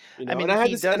 I And mean, I had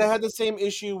he this, and I does. had the same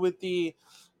issue with the,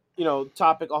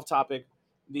 topic off topic,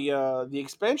 the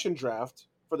expansion draft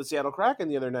for the Seattle Kraken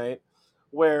the other night,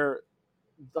 where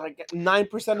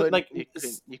 9% of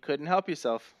You couldn't help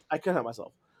yourself. I couldn't help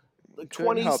myself. You couldn't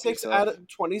Twenty help six yourself. out of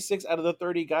 26 out of the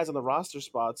 30 guys on the roster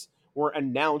spots were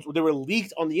announced. They were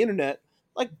leaked on the internet,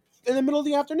 like in the middle of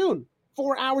the afternoon,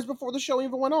 4 hours before the show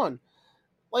even went on.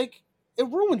 Like, it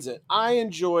ruins it. I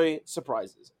enjoy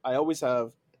surprises. I always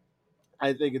have.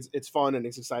 I think it's fun and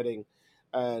it's exciting,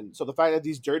 and so the fact that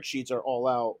these dirt sheets are all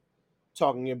out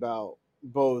talking about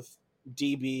both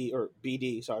DB or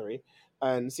BD, sorry,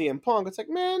 and CM Punk, it's like,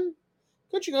 man,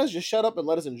 couldn't you guys just shut up and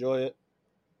let us enjoy it?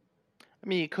 I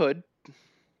mean, you could.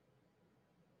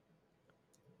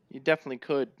 You definitely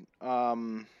could.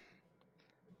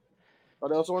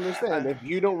 But I also understand if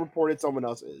you don't report it, someone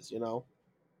else is.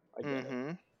 I get it.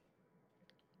 Mm-hmm.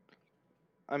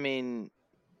 I mean,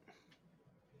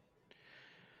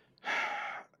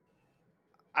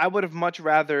 I would have much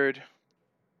rathered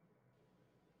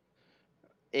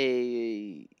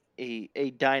a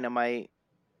a Dynamite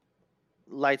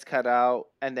lights cut out,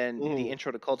 and then the Mm,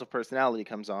 intro to Cult of Personality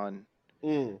comes on,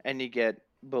 mm, and you get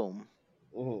boom.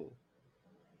 mm.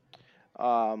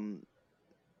 Um,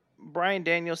 Brian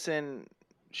Danielson,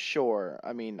 sure.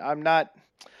 I mean, I'm not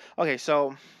okay.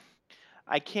 So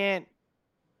I can't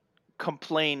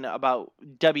complain about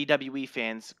WWE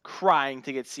fans crying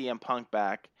to get CM Punk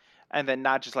back, and then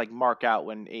not just like mark out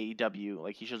when AEW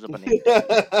he shows up on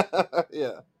AEW.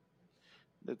 Yeah,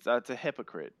 That's a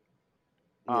hypocrite.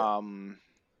 yeah, Um,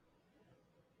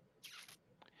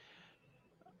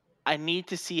 I need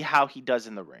to see how he does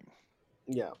in the ring.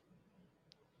 yeah.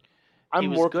 I'm He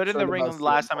was more good in the concerned ring about the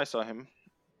last CM time I Punk. saw him.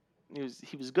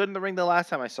 He was good in the ring the last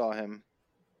time I saw him,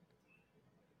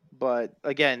 but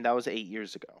again, that was 8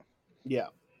 years ago. Yeah.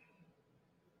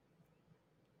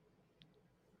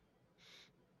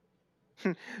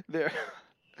 they're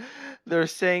they're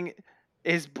saying,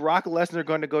 is Brock Lesnar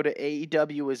going to go to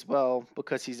AEW as well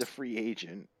because he's a free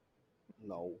agent?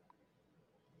 No.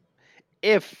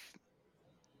 If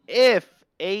if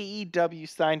AEW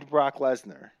signed Brock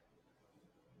Lesnar,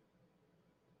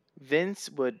 Vince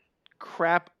would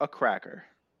crap a cracker.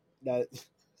 That.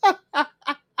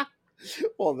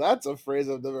 Well, that's a phrase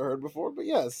I've never heard before, but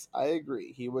yes, I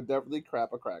agree. He would definitely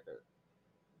crap a cracker.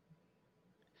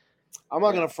 I'm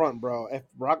not Yeah. gonna front, bro.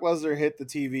 If Brock Lesnar hit the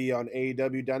TV on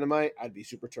AEW Dynamite, I'd be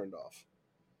super turned off.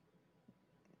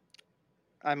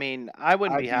 I mean, I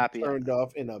wouldn't be I'd be happy. turned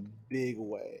off in a big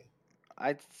way.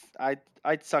 I'd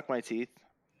I'd suck my teeth.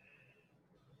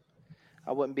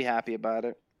 I wouldn't be happy about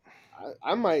it.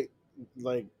 I might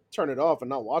turn it off and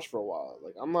not watch for a while.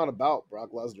 Like, I'm not about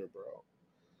Brock Lesnar, bro.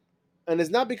 And it's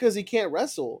not because he can't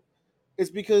wrestle. It's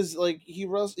because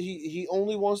he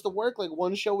only wants to work like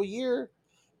one show a year,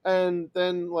 and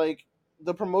then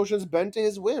the promotion's bent to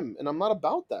his whim, and I'm not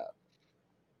about that.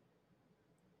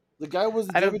 The guy was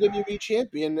the I don't. WWE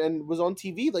champion and was on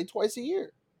TV like twice a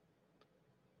year.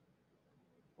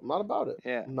 I'm not about it.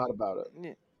 Yeah. I'm not about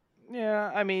it.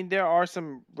 Yeah. I mean, there are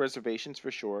some reservations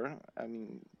for sure. I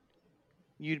mean,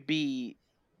 you'd be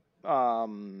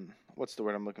what's the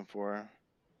word I'm looking for?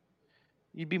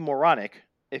 You'd be moronic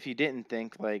if you didn't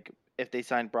think if they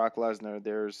signed Brock Lesnar,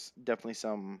 there's definitely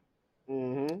some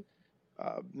Mm-hmm.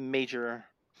 major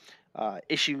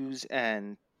issues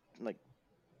and like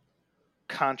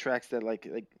contracts that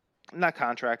not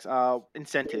contracts,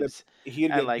 incentives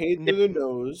He'd and get like paid nip. through the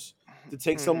nose to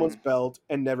take Hmm. someone's belt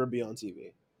and never be on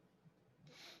TV.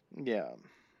 Yeah,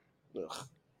 Ugh,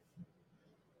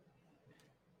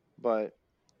 but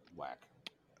whack.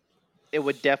 it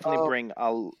would definitely Um, bring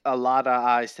a lot of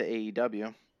eyes to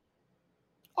AEW.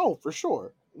 oh, for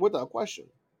sure, without question.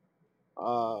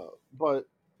 But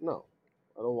no,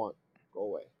 I don't want. Go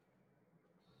away.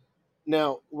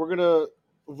 Now we're gonna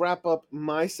wrap up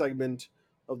my segment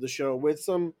of the show with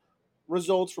some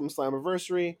results from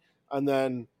Slammiversary, and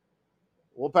then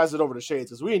we'll pass it over to Shades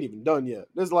because we ain't even done yet.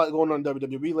 There's a lot going on in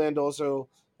WWE land also,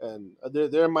 and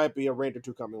there might be a rant or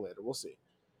two coming later. We'll see.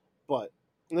 But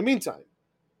in the meantime,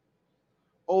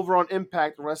 over on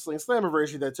Impact Wrestling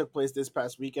Slammiversary that took place this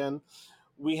past weekend,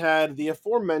 we had the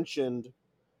aforementioned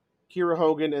Kira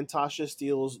Hogan and Tasha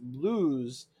Steelz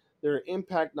lose their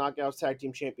Impact Knockouts Tag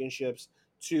Team Championships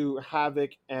to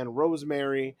Havoc and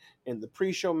Rosemary in the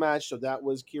pre-show match. So that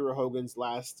was Kira Hogan's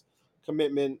last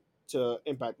commitment to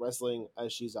Impact Wrestling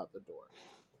as she's out the door.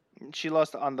 She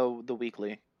lost on the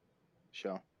weekly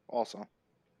show also.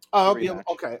 Oh, The yeah,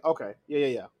 rematch. okay.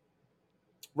 Yeah.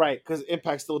 Right, because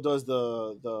Impact still does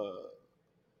the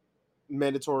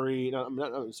mandatory. No,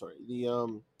 I'm sorry. The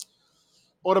automatic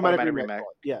Automatic rematch rematch.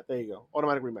 clause. Yeah, there you go.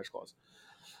 Automatic rematch clause.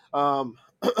 Um,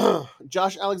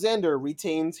 Josh Alexander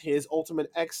retains his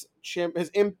his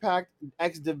Impact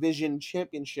X Division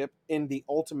Championship in the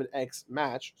Ultimate X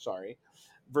match. Sorry,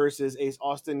 versus Ace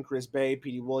Austin, Chris Bay,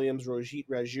 Petey Williams, Rojit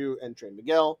Raju, and Trey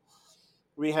Miguel.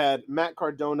 We had Matt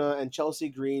Cardona and Chelsea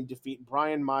Green defeat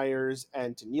Brian Myers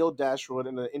and Tennille Dashwood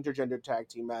in an intergender tag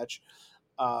team match.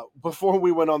 Before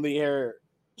we went on the air,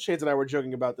 Shades and I were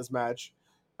joking about this match,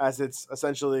 as it's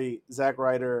essentially Zack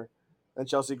Ryder and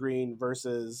Chelsea Green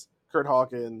versus Kurt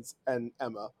Hawkins and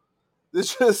Emma.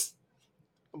 This just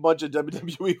a bunch of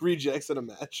WWE rejects in a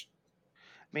match.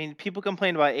 I mean, people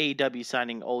complain about AEW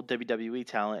signing old WWE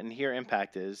talent, and here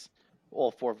Impact is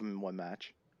all 4 of them in one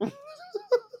match.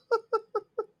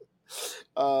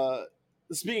 Uh,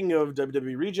 Speaking of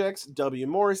WWE rejects, W.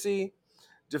 Morrissey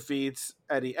defeats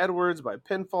Eddie Edwards by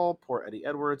pinfall. Poor Eddie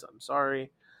Edwards. I'm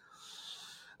sorry.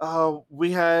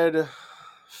 We had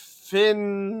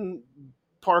Finn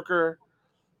Parker,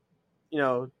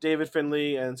 David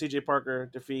Finley and CJ Parker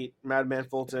defeat Madman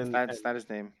Fulton and That's not his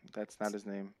name. That's not his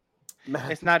name.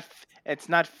 Mad. It's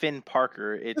not Finn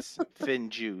Parker. It's Finn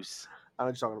Juice. I don't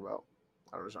know what you're talking about.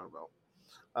 I don't know what you're talking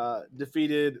about.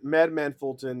 Defeated Madman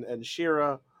Fulton and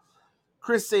Shira.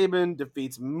 Chris Sabin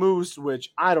defeats Moose,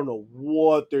 which I don't know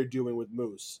what they're doing with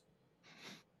Moose.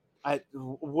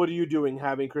 What are you doing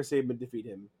having Chris Sabin defeat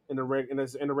him in a random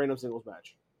singles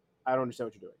match? I don't understand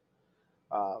what you're doing.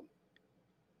 Um,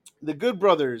 the Good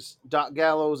Brothers, Doc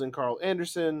Gallows and Carl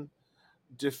Anderson,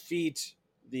 defeat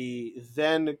the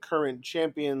then current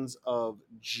champions of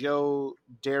Joe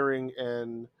Daring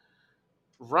and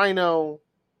Rhino,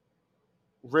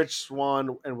 Rich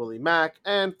Swan and Willie Mack,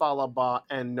 and Falaba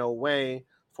and No Way,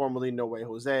 formerly No Way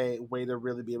Jose. Way to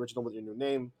really be original with your new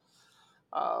name.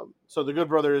 So the Good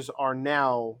Brothers are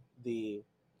now the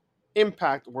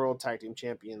Impact World Tag Team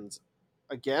Champions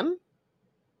again.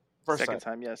 First Second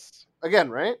time. time, yes. Again,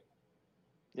 right?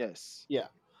 Yes. Yeah.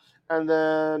 And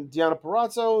then Deonna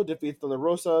Purrazzo defeats Thunder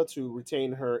Rosa to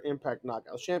retain her Impact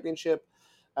Knockouts Championship.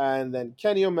 And then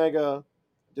Kenny Omega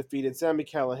defeated Sami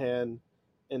Callihan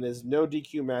in his no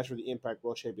DQ match for the Impact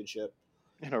World Championship.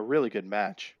 In a really good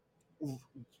match.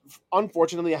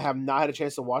 Unfortunately, I have not had a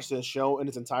chance to watch this show in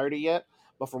its entirety yet,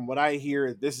 but from what I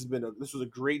hear, this was a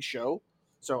great show.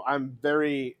 So I'm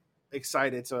very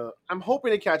excited to. I'm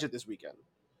hoping to catch it this weekend.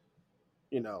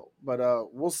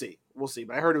 But we'll see. We'll see.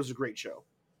 But I heard it was a great show.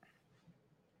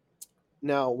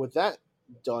 Now, with that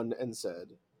done and said,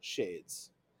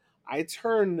 Shades, I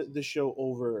turn the show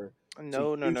over to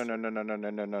No, no, you. no, no, no, no, no, no,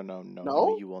 no, no, no, no, no.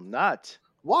 No? You will not.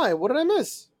 Why? What did I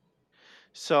miss?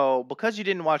 So, because you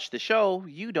didn't watch the show,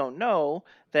 you don't know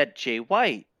that Jay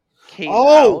White came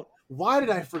Oh, out. why did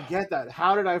I forget that?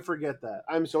 How did I forget that?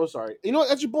 I'm so sorry. You know what?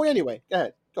 That's your boy anyway. Go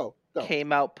ahead. Go.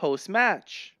 Came out post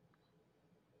match.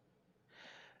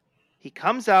 He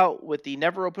comes out with the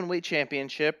Never Openweight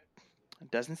Championship,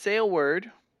 doesn't say a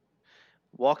word,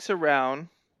 walks around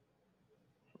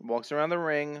the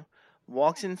ring,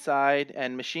 walks inside,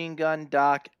 and Machine Gun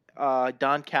Doc,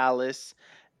 Don Callis,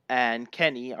 and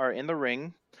Kenny are in the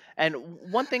ring. And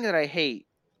one thing that I hate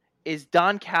is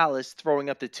Don Callis throwing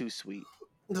up the too sweet.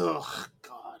 Oh,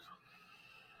 God.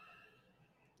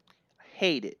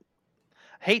 Hate it.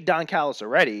 Hate Don Callis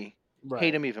already. Right.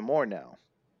 Hate him even more now.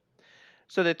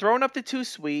 So they're throwing up the too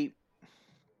sweet,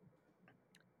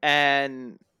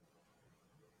 and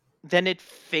then it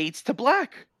fades to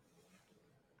black.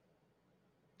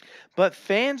 But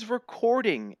fans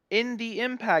recording in the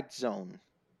Impact Zone.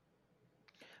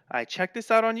 I checked this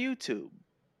out on YouTube.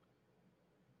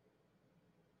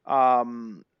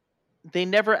 They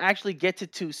never actually get to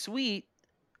too sweet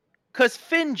because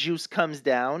Finn Juice comes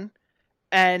down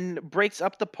and breaks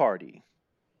up the party.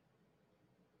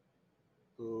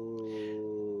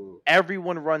 Ooh.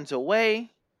 Everyone runs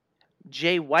away.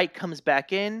 Jay White comes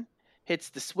back in, hits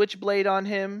the switchblade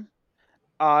on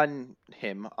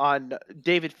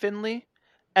David Finlay,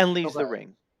 and leaves the Okay.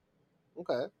 ring.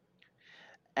 Okay.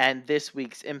 And this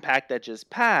week's Impact that just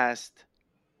passed,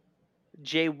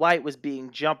 Jay White was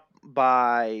being jumped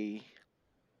by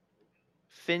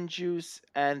Finjuice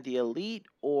and the Elite,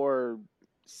 or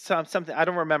something. I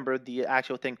don't remember the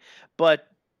actual thing, but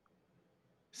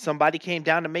somebody came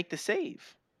down to make the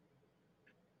save.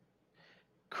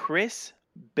 Chris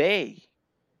Bay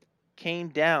came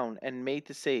down and made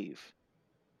the save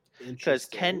because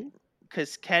Interesting.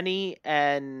 Kenny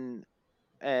and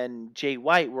Jay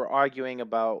White were arguing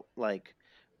about like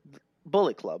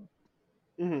Bullet Club.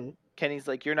 Mm-hmm. Kenny's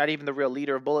like, "You're not even the real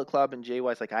leader of Bullet Club," and Jay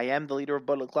White's like, "I am the leader of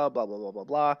Bullet Club." Blah blah blah blah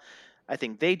blah. I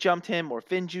think they jumped him or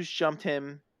Finjuice jumped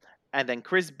him, and then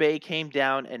Chris Bay came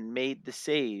down and made the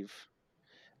save,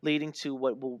 leading to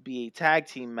what will be a tag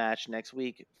team match next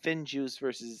week: Finjuice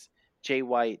versus Jay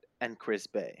White and Chris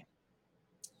Bay.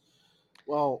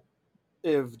 Well,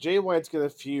 if Jay White's gonna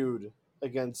feud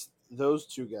against those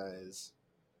two guys,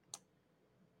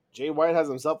 Jay White has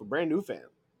himself a brand new fan.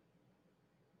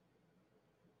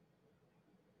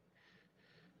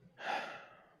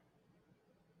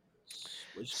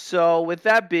 Which, So, with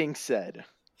that being said,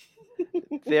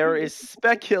 there is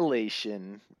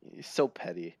speculation. So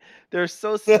petty. There's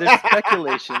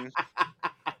speculation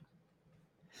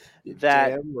you're that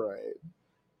damn right.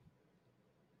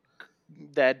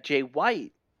 Jay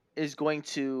White is going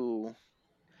to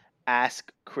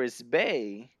ask Chris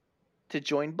Bay to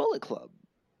join Bullet Club,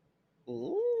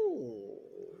 Ooh,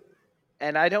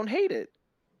 and I don't hate it.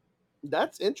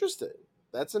 that's interesting.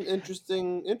 That's an interest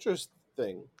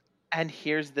thing. And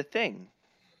here's the thing: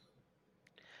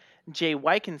 Jay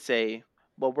White can say,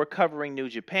 "Well, we're covering New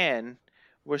Japan.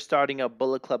 We're starting a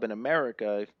Bullet Club in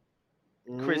America.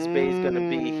 Chris Bay's going to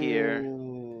be here.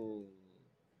 Mm.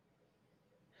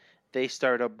 They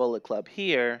start a Bullet Club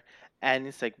here." And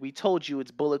it's like, we told you it's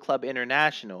Bullet Club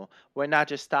International. We're not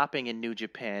just stopping in New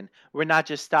Japan. We're not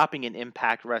just stopping in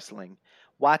Impact Wrestling.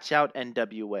 Watch out,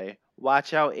 NWA.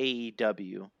 Watch out,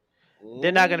 AEW.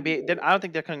 They're not going to be. I don't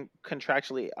think they're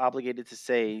contractually obligated to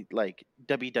say like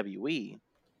WWE.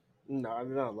 No,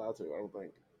 they're not allowed to. I don't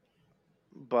think.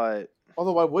 But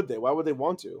Although, why would they? Why would they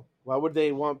want to? Why would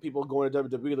they want people going to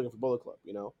WWE looking for Bullet Club?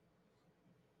 You know?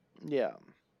 yeah,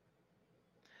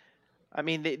 I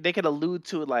mean, they could allude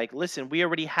to like, listen, we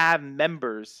already have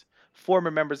members, former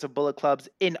members of Bullet Clubs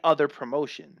in other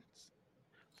promotions,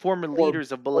 former Or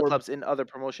leaders of Bullet or Clubs in other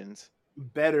promotions.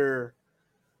 better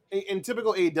in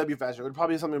typical AEW fashion, it would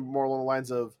probably be something more along the lines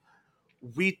of,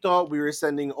 we thought we were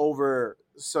sending over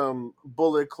some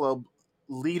Bullet Club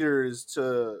leaders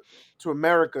to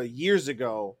America years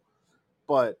ago,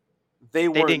 but they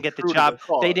They didn't weren't get the true to the job.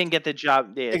 They cause. didn't get the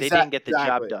job. Yeah, they didn't get the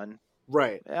job Exactly. done.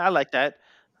 Right. I like that.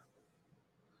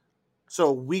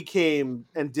 So we came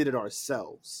and did it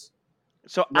ourselves.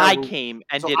 So Now I we're, came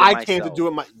and so did it I came to myself.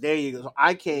 do it. There you go. So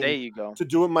I There came you go. to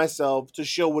do it myself to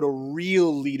show what a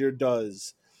real leader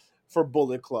does for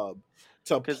Bullet Club.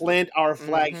 To Because plant our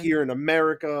flag mm-hmm. here in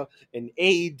America, in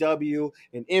AEW,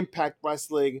 in Impact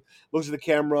Wrestling. Looks at the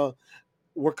camera.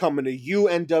 We're coming to you,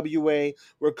 NWA.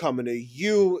 We're coming to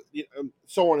you,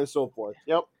 so on and so forth.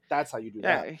 Yep, that's how you do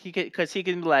that. Yeah, he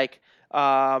can like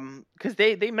because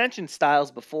they mentioned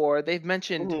Styles before. They've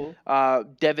mentioned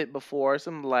Mm-hmm. Devitt before.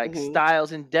 Some like Mm-hmm.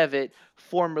 Styles and Devitt,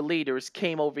 former leaders,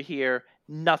 came over here.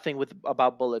 Nothing with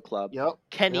about Bullet Club. Yep.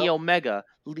 Kenny Yep. Omega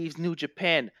leaves New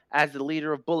Japan as the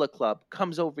leader of Bullet Club.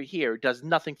 Comes over here, does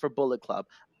nothing for Bullet Club.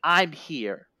 I'm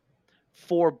here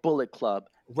for Bullet Club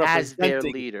as their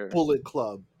Representing leader, Bullet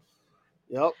Club.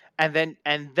 Yep. and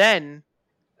then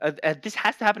this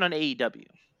has to happen on AEW.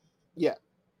 Yeah.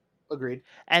 Agreed.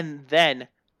 And then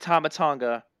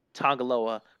Tamatonga,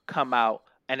 Tongaloa come out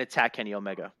and attack Kenny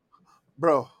Omega.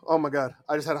 Bro, oh my god.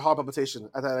 I just had a heart palpitation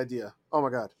at that idea. Oh my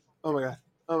god. Oh my god.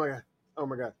 Oh my god. Oh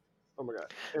my god. Oh my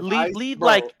god. If I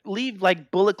bro, Leave like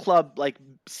Bullet Club like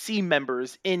C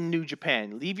members in New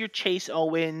Japan. Leave your Chase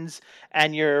Owens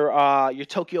and your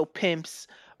Tokyo Pimps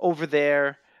over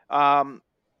there. Um,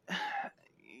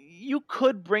 you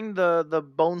could bring the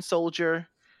Bone Soldier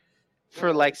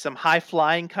for like some high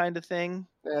flying kind of thing.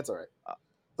 that's all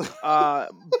right. Uh,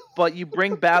 but you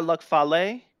bring Bad Luck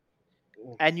Fale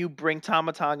and you bring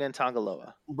Tamatanga and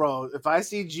Tongaloa. Bro, if I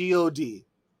see God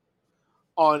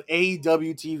on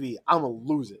AEW TV, I'm gonna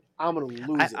lose it. I'm gonna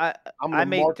lose it. I I'm I gonna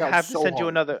may mark out have to so send you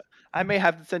hard. another. I may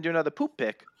have to send you another poop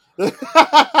pic.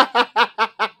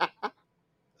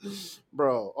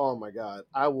 Bro, oh my god.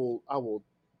 I will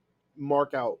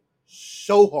mark out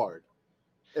so hard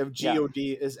if Yeah, God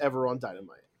is ever on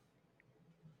Dynamite.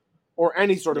 Or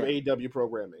any sort of yeah, AEW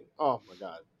programming. Oh my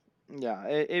god. yeah.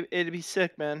 It'd be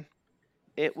sick, man.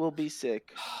 It will be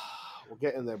sick. We're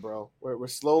getting there, bro. We're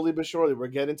slowly but surely we're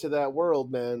getting to that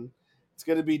world, man. It's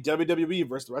gonna be WWE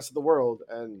versus the rest of the world,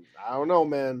 and I don't know,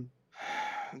 man.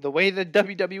 The way the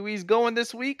WWE's going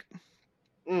this week,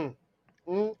 Mm,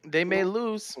 mm, they may mm,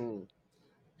 lose. mm,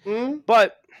 mm,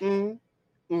 But mm,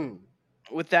 mm.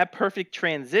 with that perfect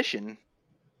transition,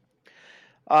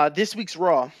 this week's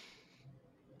Raw,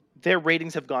 their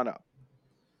ratings have gone up.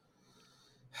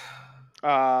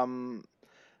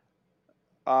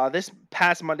 This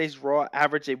past Monday's Raw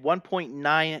averaged a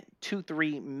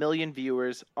 1.923 million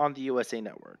viewers on the USA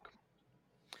Network.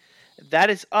 That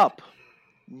is up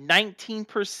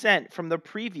 19% from the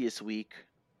previous week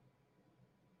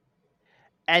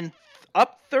and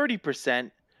up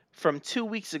 30% from 2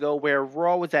 weeks ago, where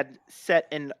Raw was set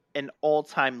in an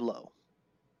all-time low.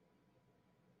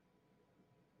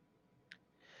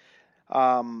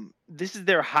 This is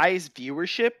their highest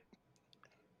viewership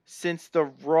since the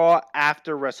Raw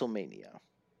after WrestleMania.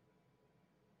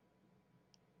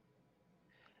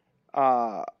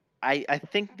 I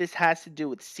think this has to do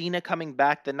with Cena coming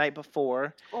back the night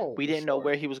before. Oh, We for didn't know sure.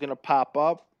 where he was going to pop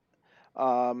up.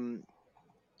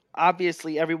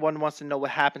 Obviously, everyone wants to know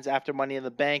what happens after Money in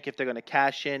the Bank, if they're going to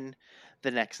cash in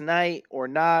the next night or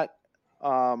not.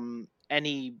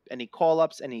 Any call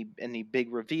ups, any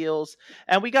big reveals,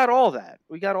 and we got all that.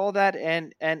 We got all that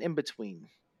and in between.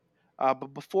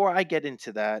 But before I get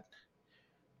into that,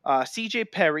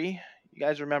 CJ Perry, you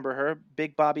guys remember her,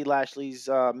 Big Bobby Lashley's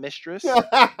mistress.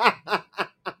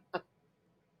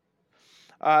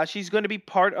 She's going to be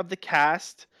part of the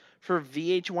cast for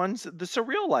VH1's The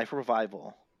Surreal Life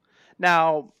revival.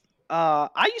 Now,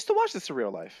 I used to watch The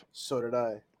Surreal Life. So did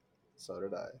I. So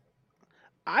did I.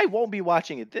 I won't be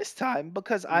watching it this time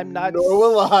because I'm not. Nor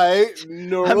will I.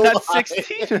 Nor I'm will not I.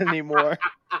 16 anymore.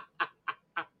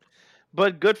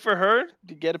 But good for her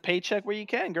to get a paycheck where you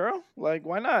can, girl. Like,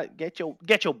 why not get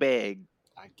your bag?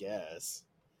 I guess.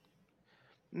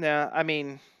 Nah, I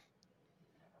mean,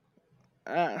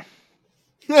 uh,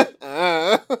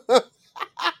 Uh.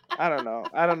 I don't know.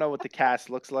 I don't know what the cast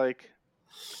looks like.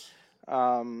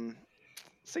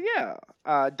 So yeah,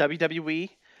 WWE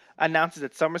announces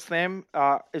that SummerSlam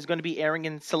is going to be airing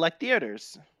in select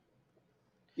theaters.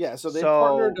 Yeah, so they've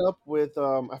partnered So up with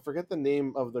I forget the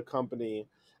name of the company,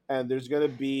 and there's going to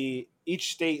be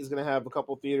each state is going to have a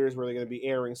couple theaters where they're going to be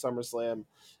airing SummerSlam.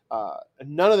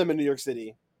 None of them in New York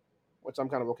City, which I'm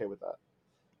kind of okay with that.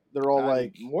 They're all I'm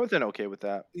like, more than okay with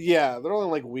that. yeah, they're all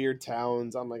in like weird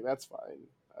towns. I'm like, that's fine.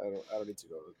 I don't need to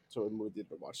go to a movie theater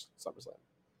to watch SummerSlam.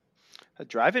 A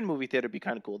drive-in movie theater would be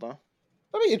kind of cool, though.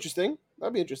 That'd be interesting.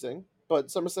 That'd be interesting. But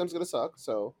SummerSlam's gonna suck,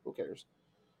 so who cares?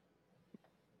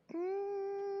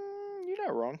 You're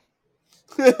not wrong.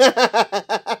 You're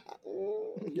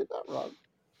not wrong.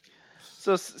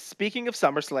 So speaking of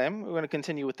SummerSlam, we're going to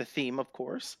continue with the theme, of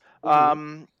course.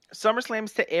 Mm-hmm.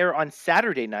 SummerSlam's to air on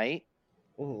Saturday night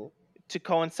Mm-hmm. to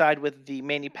coincide with the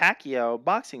Manny Pacquiao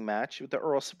boxing match with the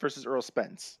Earl versus Earl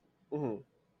Spence. Mm-hmm.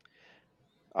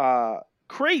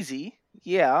 Crazy,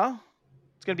 yeah.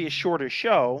 It's going to be a shorter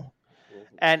show,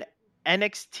 Mm-hmm. and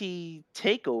NXT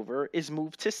Takeover is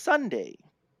moved to Sunday,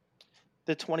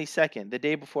 the 22nd, the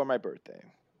day before my birthday.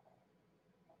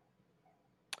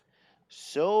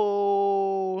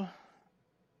 So,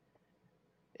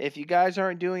 if you guys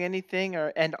aren't doing anything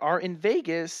and are in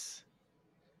Vegas,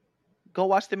 go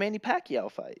watch the Manny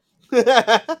Pacquiao fight.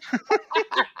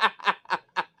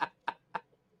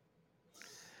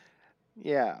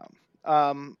 Yeah.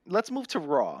 Let's move to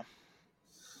Raw,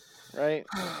 right?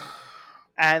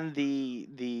 And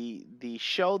the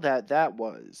show that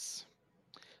was.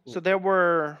 So there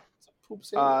were Poop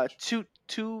sandwich.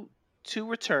 two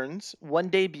returns, one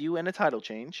debut and a title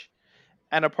change,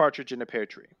 and a partridge in a pear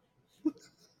tree.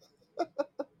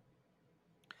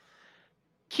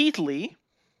 Keith Lee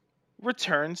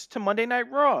returns to Monday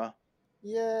Night Raw.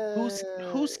 Yeah.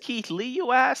 Who's Keith Lee,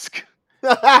 you ask?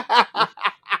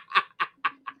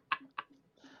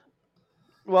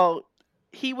 Well,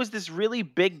 he was this really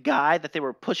big guy that they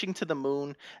were pushing to the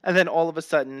moon, and then all of a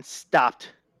sudden stopped,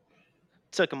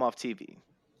 took him off TV.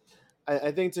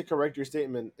 I think to correct your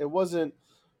statement, it wasn't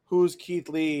who's Keith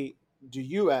Lee, do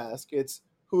you ask? It's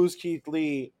who's Keith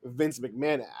Lee, Vince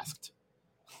McMahon asked.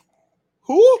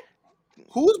 Who?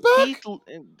 Who's back?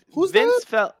 Who's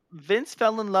that? Vince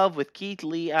fell in love with Keith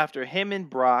Lee after him and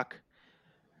Brock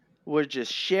were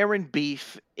just sharing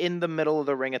beef in the middle of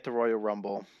the ring at the Royal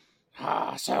Rumble.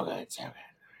 Ah, so good, so good.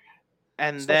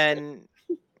 And So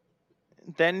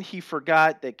then he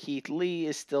forgot that Keith Lee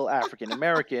is still African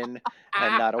American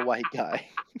and not a white guy.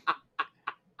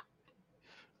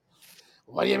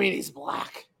 What do you mean he's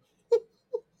black?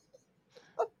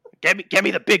 Get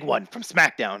me the big one from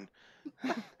SmackDown.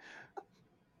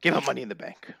 Give him Money in the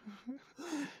Bank.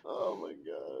 Oh my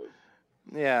god.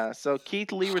 Yeah, so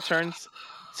Keith Lee returns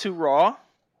to Raw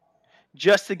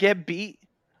just to get beat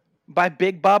by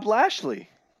Big Bob Lashley.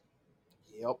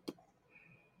 Yep.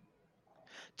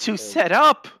 To set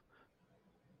up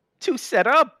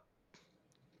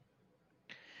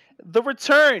the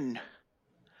return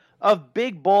of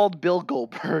Big Bald Bill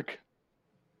Goldberg.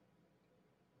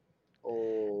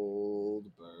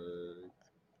 Oldberg.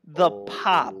 The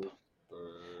pop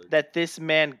that this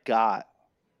man got.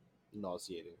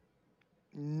 Nauseating.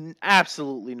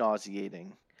 Absolutely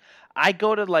nauseating. I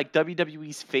go to like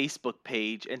WWE's Facebook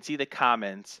page and see the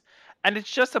comments, and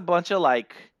it's just a bunch of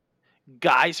like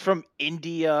guys from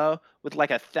India with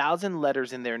like 1,000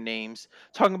 letters in their names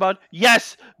talking about,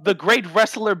 yes, the great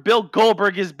wrestler Bill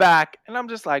Goldberg is back. And I'm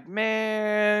just like,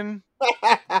 man,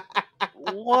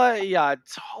 what are y'all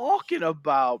talking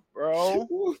about, bro?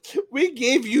 We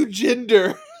gave you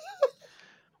gender.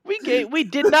 We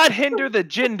did not hinder the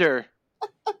gender.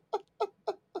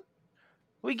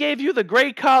 We gave you the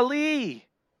great Khali.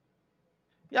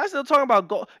 Y'all still talking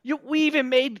about we even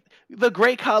made the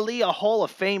great Khali a Hall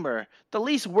of Famer, the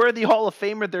least worthy Hall of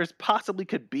Famer there's possibly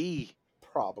could be.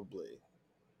 Probably.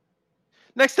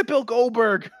 Next to Bill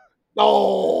Goldberg.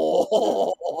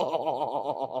 Oh,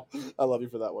 I love you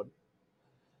for that one.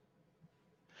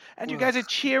 And you guys are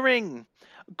cheering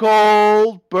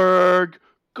Goldberg,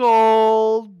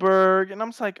 Goldberg, and I'm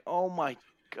just like, oh my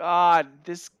god,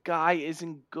 this guy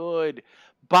isn't good.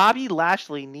 Bobby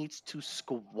Lashley needs to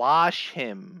squash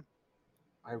him.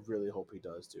 I really hope he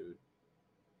does, dude.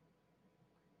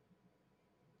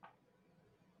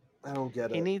 I don't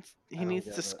get it. He needs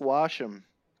to squash him.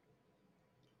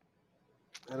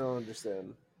 I don't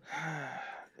understand.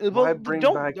 Well,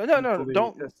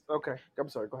 don't. Okay, I'm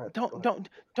sorry. Go ahead.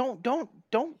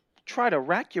 Don't try to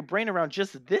rack your brain around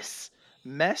just this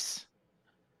mess.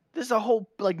 This is a whole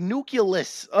like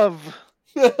nucleus of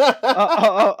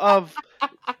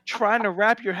trying to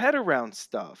wrap your head around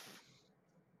stuff.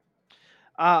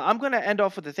 I'm gonna end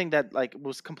off with the thing that like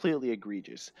was completely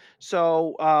egregious.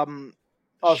 So,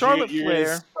 Charlotte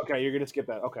Flair. You're gonna skip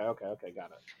that. Okay,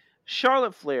 got it.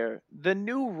 Charlotte Flair, the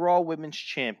new Raw Women's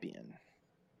Champion,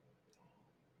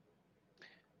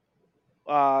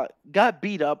 got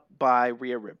beat up by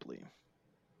Rhea Ripley.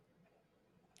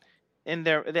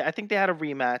 I think they had a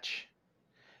rematch.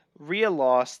 Rhea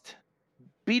lost,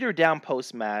 beat her down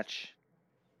post-match,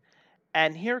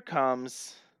 and here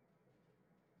comes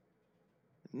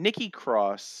Nikki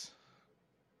Cross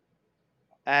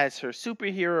as her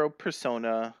superhero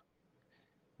persona,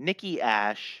 Nikki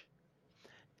Ash,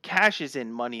 cashes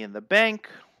in Money in the Bank,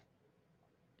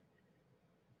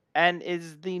 and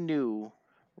is the new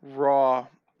Raw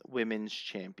Women's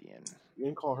Champion. You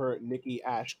can call her Nikki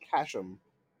Ash Casham.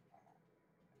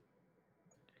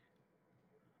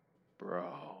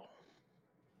 Bro.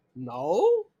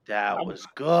 No? That was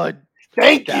good.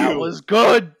 Thank you. That was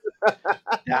good.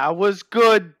 That was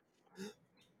good.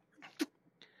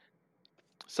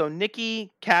 So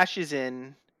Nikki cashes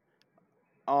in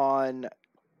on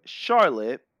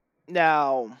Charlotte.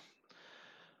 Now,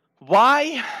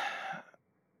 why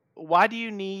do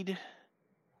you need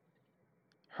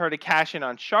her to cash in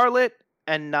on Charlotte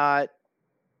and not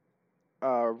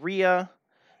Rhea?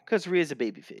 Because Rhea's a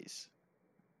babyface.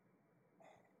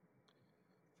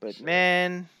 But sure.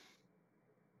 Man,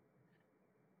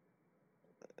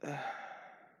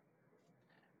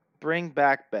 bring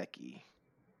back Becky.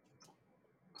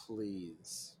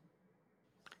 Please.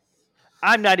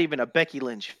 I'm not even a Becky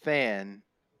Lynch fan.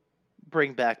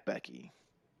 Bring back Becky.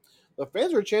 The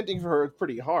fans were chanting for her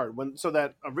pretty hard. So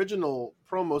that original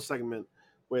promo segment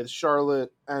with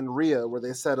Charlotte and Rhea, where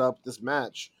they set up this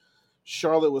match,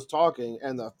 Charlotte was talking,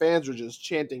 and the fans were just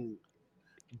chanting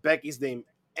Becky's name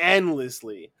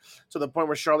endlessly, to the point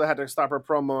where Charlotte had to stop her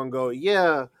promo and go,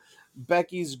 "Yeah,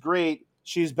 Becky's great.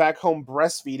 She's back home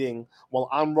breastfeeding while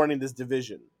I'm running this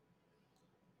division."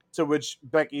 To which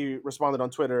Becky responded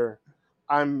on Twitter,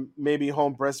 "I'm maybe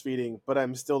home breastfeeding, but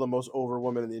I'm still the most over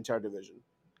woman in the entire division."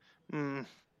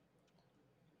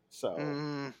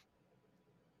 So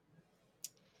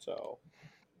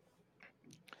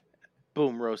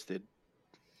boom, roasted.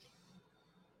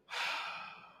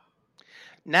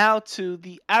 Now to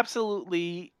the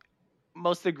absolutely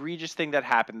most egregious thing that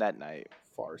happened that night.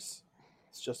 Farce.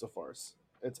 It's just a farce.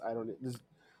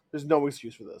 There's no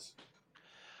excuse for this.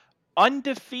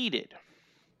 Undefeated.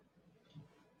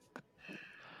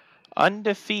 Let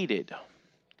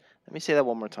me say that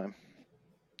one more time.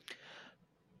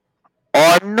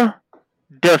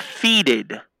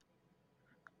 Undefeated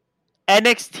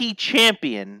NXT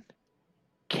champion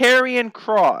Karrion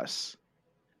Kross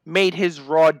made his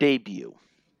Raw debut.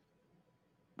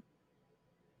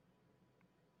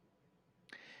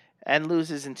 and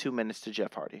loses in 2 minutes to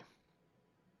Jeff Hardy.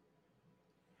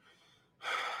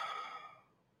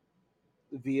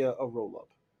 Via a roll-up.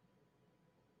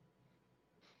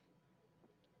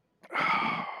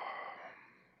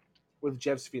 With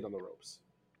Jeff's feet on the ropes.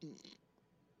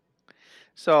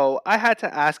 So I had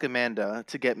to ask Amanda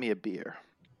to get me a beer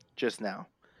just now,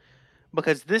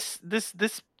 because this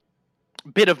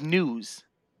bit of news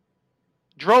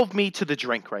drove me to the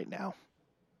drink right now.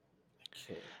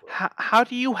 Okay, How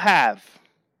do you have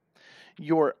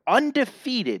your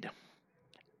undefeated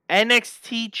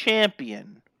NXT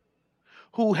champion,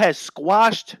 who has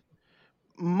squashed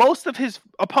most of his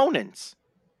opponents,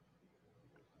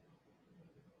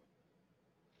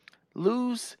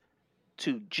 lose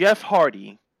to Jeff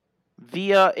Hardy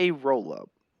via a roll-up?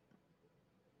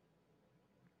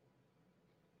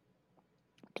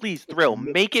 Please, Thrill,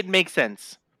 make it make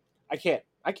sense. I can't.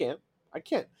 How can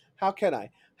I?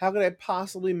 How can I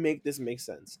possibly make this make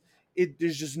sense?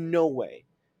 There's just no way.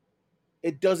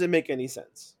 It doesn't make any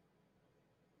sense.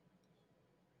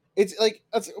 It's like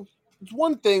it's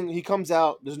one thing. He comes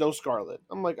out. There's no Scarlet.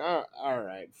 I'm like, all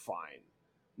right, fine.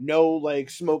 No like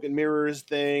smoke and mirrors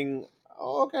thing.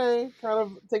 Okay, kind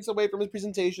of takes away from his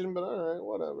presentation, but all right,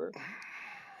 whatever.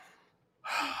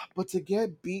 But to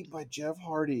get beat by Jeff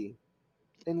Hardy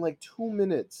in like 2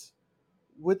 minutes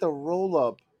with a roll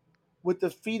up, with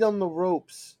the feet on the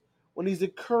ropes, when he's the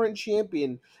current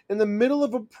champion, in the middle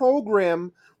of a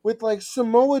program with like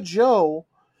Samoa Joe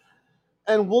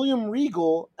and William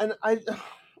Regal, and I don't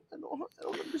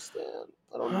understand.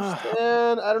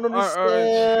 I don't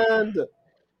understand.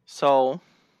 So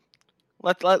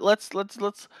let's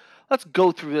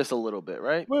go through this a little bit,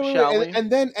 right? Shall we? And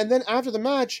then after the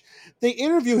match, they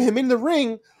interview him in the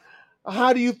ring.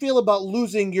 How do you feel about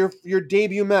losing your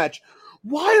debut match?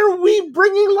 Why are we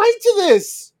bringing light to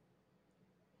this?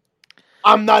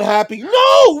 I'm not happy. No,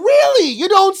 really? You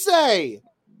don't say.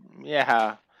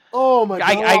 Yeah. Oh my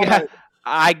god.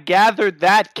 I gathered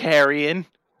that, Carrion.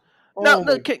 Oh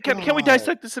No, can we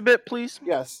dissect this a bit, please?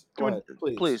 Yes. Go ahead,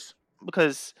 please.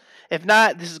 Because if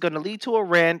not, this is going to lead to a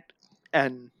rant,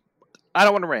 and I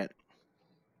don't want to rant.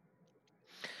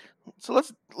 So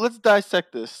let's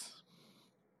dissect this.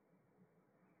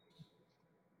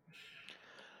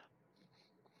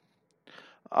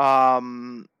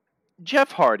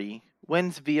 Jeff Hardy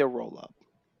wins via roll-up.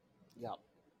 Yeah.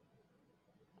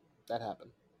 That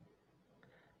happened.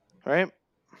 Right?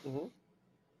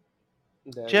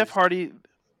 Mm-hmm. Jeff Hardy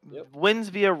wins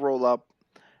via roll-up,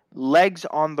 legs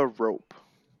on the rope.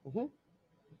 Mm-hmm.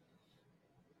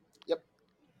 Yep.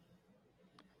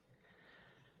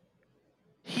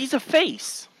 He's a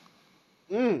face.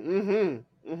 Mm-hmm.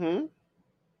 Mm-hmm.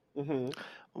 Mm-hmm.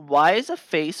 Why is a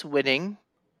face winning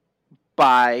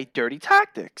by dirty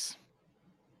tactics?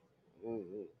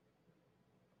 Mm-hmm.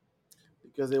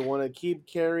 Because they want to keep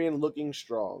Carrion looking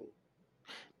strong.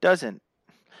 Doesn't.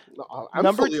 No,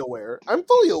 I'm fully aware.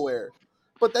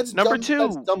 But that's number dumb, 2.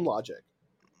 That's dumb logic.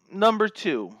 Number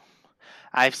 2.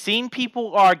 I've seen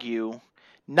people argue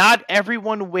not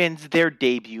everyone wins their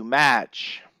debut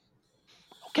match.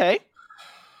 Okay.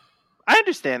 I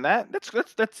understand that.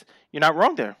 That's you're not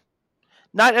wrong there.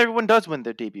 Not everyone does win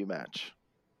their debut match.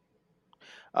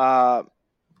 Adam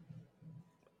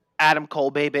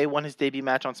Cole Bebe won his debut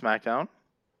match on SmackDown.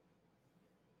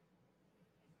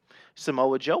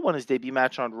 Samoa Joe won his debut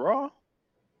match on Raw.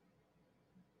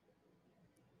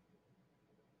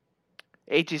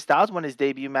 AJ Styles won his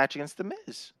debut match against The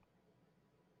Miz.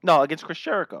 No, against Chris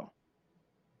Jericho.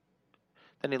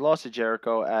 Then he lost to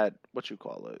Jericho at,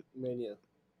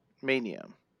 Mania.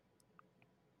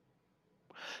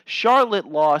 Charlotte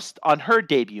lost on her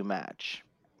debut match.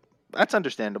 That's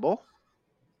understandable.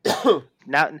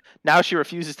 Now she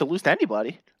refuses to lose to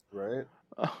anybody. Right.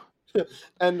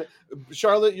 And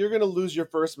Charlotte, you're going to lose your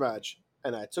first match.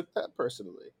 And I took that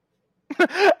personally.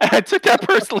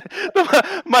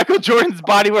 Michael Jordan's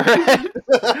body with her head.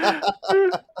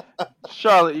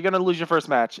 Charlotte, you're going to lose your first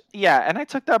match. Yeah, and I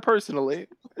took that personally.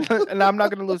 And I'm not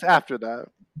going to lose after that.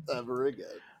 Ever again.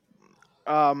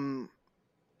 And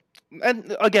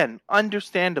again,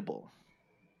 understandable.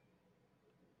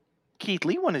 Keith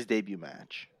Lee won his debut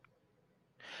match.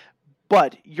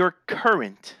 But your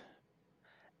current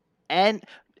and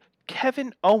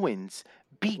Kevin Owens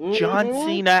beat John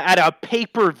Cena at a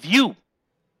pay-per-view.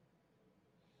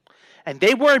 And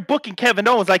they weren't booking Kevin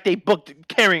Owens like they booked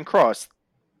Karrion Kross.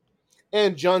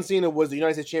 And John Cena was the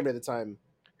United States champion at the time,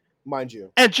 mind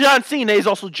you. And John Cena is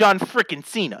also John frickin'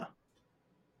 Cena.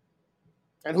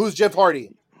 And who's Jeff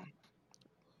Hardy?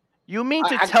 You mean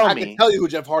to tell me... I can tell you who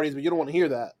Jeff Hardy is, but you don't want to hear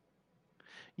that.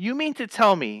 You mean to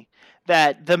tell me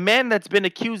that the man that's been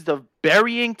accused of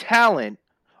burying talent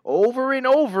over and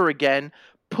over again,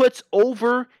 puts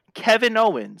over Kevin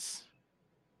Owens.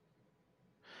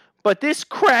 But this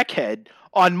crackhead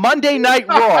on Monday Night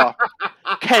Raw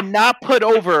cannot put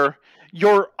over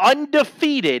your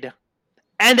undefeated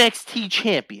NXT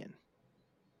champion.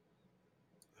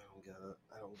 I don't get it.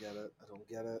 I don't get it. I don't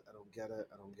get it. I don't get it.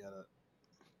 I don't get it.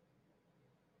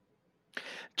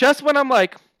 Just when I'm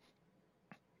like,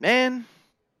 man,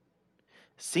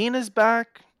 Cena's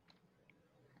back,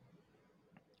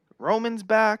 Roman's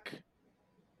back,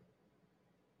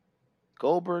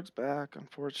 Goldberg's back,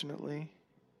 unfortunately.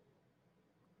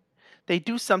 They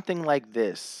do something like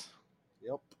this.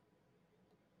 Yep.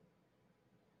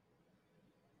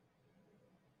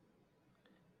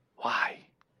 Why?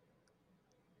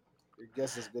 Your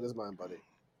guess is as good as mine, buddy.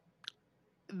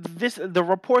 The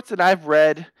reports that I've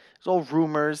read, it's all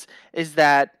rumors, is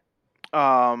that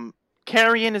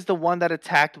Karrion is the one that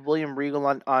attacked William Regal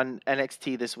on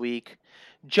NXT this week.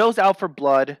 Joe's out for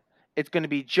blood. It's going to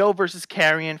be Joe versus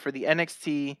Karrion for the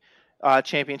NXT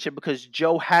championship because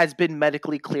Joe has been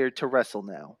medically cleared to wrestle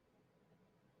now.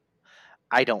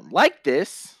 I don't like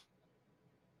this,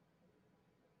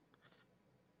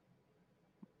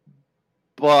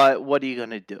 but what are you going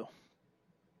to do?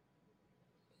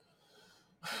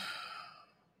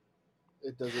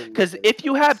 It doesn't. Because if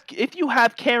you have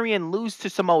Karrion lose to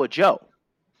Samoa Joe,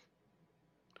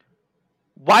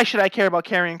 why should I care about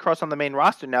Karrion Kross on the main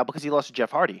roster now because he lost to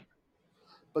Jeff Hardy?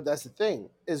 But that's the thing,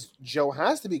 is Joe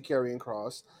has to be Karrion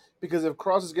Kross, because if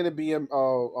Kross is going to be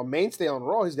a mainstay on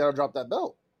Raw, he's got to drop that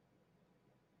belt.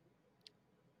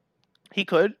 He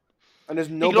could. And there's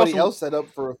nobody else set up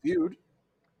for a feud.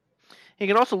 He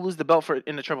could also lose the belt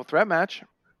in the triple threat match.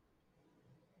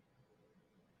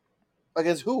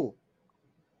 Against who?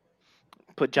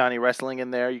 Put Johnny Wrestling in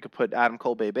there. You could put Adam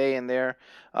Cole Bay in there.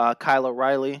 Kyle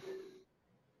O'Reilly.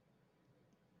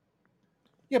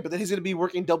 Yeah, but then he's going to be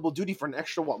working double duty for an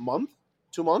extra, month?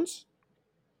 2 months?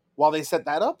 While they set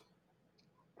that up?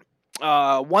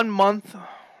 1 month.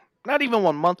 Not even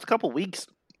 1 month. A couple weeks.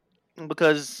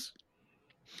 Because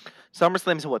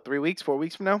SummerSlam is 3 weeks? 4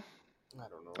 weeks from now? I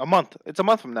don't know. A month. It's a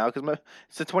month from now because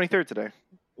it's the 23rd today.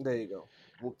 There you go.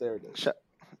 Well, there it is.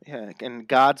 Yeah, and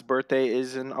God's birthday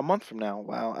is in a month from now.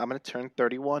 Wow, I'm going to turn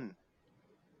 31.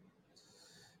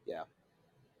 Yeah.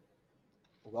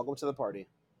 Welcome to the party.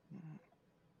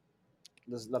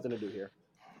 There's nothing to do here.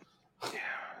 Yeah,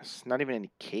 it's not even any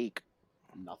cake.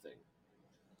 Nothing.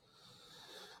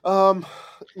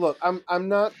 Look, I'm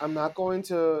not going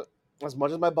to, as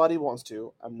much as my body wants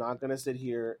to, I'm not going to sit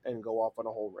here and go off on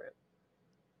a whole rant.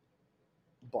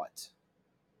 But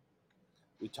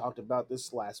we talked about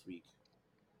this last week.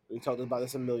 We talked about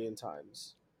this a million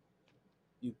times.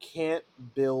 You can't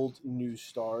build new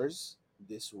stars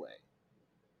this way.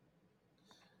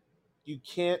 You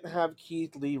can't have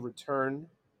Keith Lee return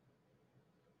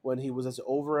when he was as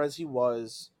over as he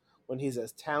was, when he's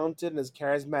as talented and as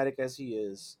charismatic as he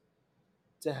is,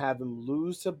 to have him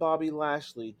lose to Bobby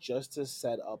Lashley just to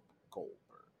set up Goldberg.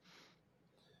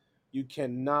 You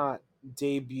cannot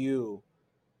debut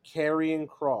Karrion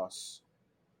Kross,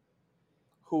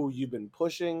 who you've been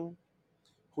pushing,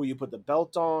 who you put the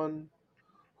belt on,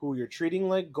 who you're treating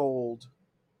like gold,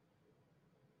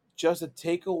 just to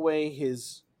take away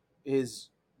his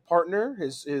partner,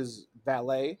 his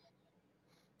valet,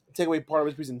 take away part of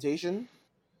his presentation,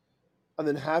 and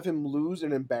then have him lose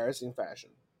in embarrassing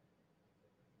fashion.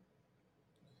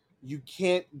 You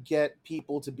can't get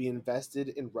people to be invested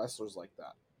in wrestlers like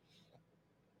that.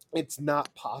 It's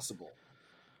not possible.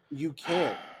 You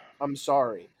can't. I'm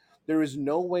sorry. There is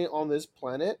no way on this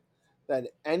planet that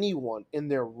anyone in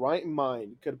their right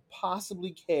mind could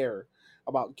possibly care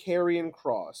about Karrion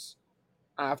Kross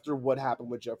after what happened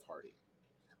with Jeff Hardy.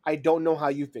 I don't know how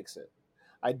you fix it.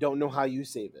 I don't know how you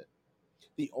save it.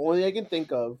 The only thing I can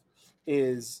think of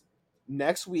is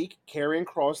next week, Karrion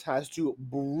Kross has to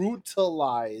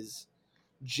brutalize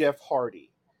Jeff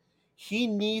Hardy. He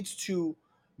needs to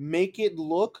make it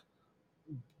look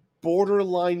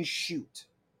borderline shoot.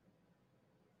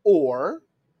 Or,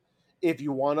 if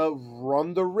you want to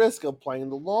run the risk of playing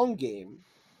the long game,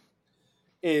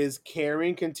 is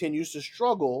Karrion continues to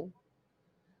struggle,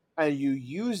 and you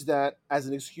use that as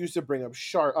an excuse to bring up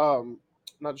Scarlett,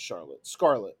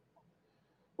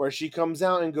 where she comes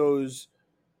out and goes,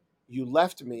 "You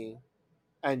left me,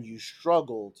 and you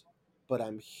struggled, but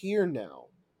I'm here now.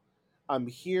 I'm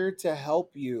here to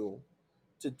help you,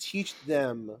 to teach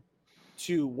them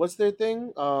to," what's their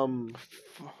thing?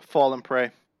 Fall and pray.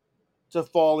 To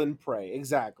fall and pray,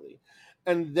 exactly.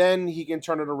 And then he can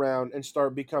turn it around and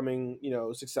start becoming,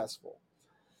 successful.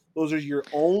 Those are your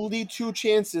only two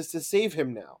chances to save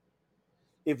him now.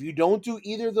 If you don't do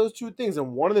either of those two things,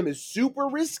 and one of them is super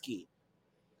risky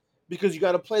because you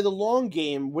got to play the long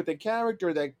game with a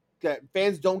character that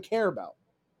fans don't care about.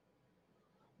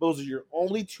 Those are your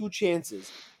only two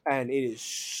chances, and it is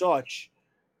such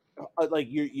like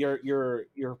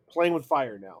you're playing with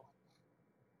fire now.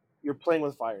 You're playing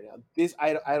with fire now. This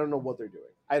I don't know what they're doing.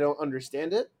 I don't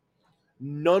understand it.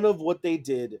 None of what they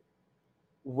did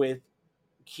with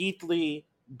Keith Lee,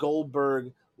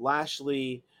 Goldberg,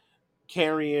 Lashley,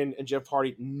 Karrion, and Jeff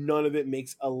Hardy, none of it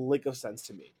makes a lick of sense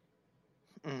to me.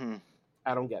 Mm-hmm.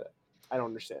 I don't get it. I don't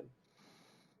understand.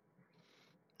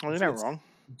 Well, you're not It's wrong.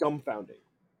 dumbfounding.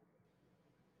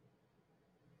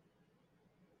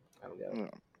 I don't get it. Yeah.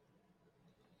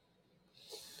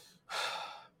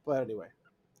 But anyway,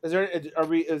 is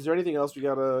there anything else we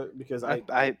gotta because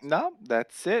I no,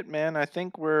 that's it, man. I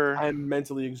think we're. I'm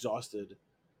mentally exhausted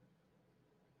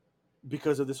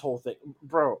because of this whole thing,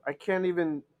 bro. I can't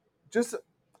even just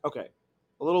okay.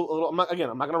 A little. I'm not gonna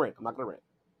rant. I'm not gonna rant.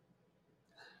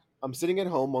 I'm sitting at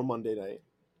home on Monday night.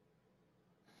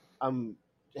 I'm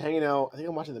hanging out. I think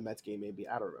I'm watching the Mets game. Maybe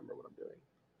I don't remember what I'm doing.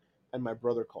 And my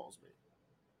brother calls me.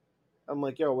 I'm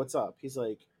like, "Yo, what's up?" He's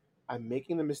like, "I'm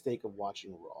making the mistake of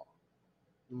watching Raw."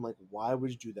 I'm like, "Why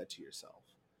would you do that to yourself?"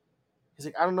 He's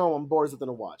like, "I don't know. I'm bored. There's nothing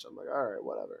to watch." I'm like, "All right,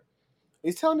 whatever."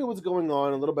 He's telling me what's going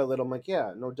on a little by little. I'm like,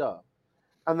 "Yeah, no duh."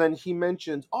 And then he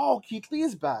mentions, "Oh, Keith Lee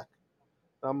is back."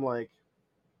 I'm like,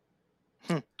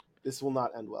 Hmm. "This will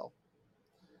not end well."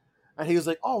 And he was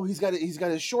like, "Oh, he's got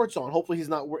his shorts on. Hopefully he's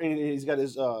not wearing. He's got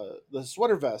his the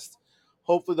sweater vest.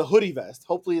 Hopefully the hoodie vest.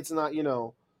 Hopefully it's not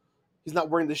he's not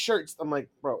wearing the shirts." I'm like,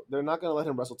 "Bro, they're not gonna let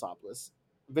him wrestle topless.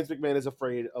 Vince McMahon is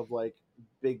afraid of like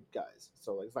big guys,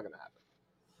 so like it's not gonna happen."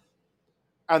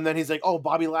 And then he's like, "Oh,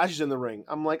 Bobby Lashley's in the ring."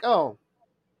 I'm like, "Oh,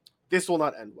 this will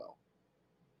not end well."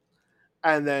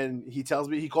 And then he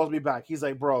calls me back. He's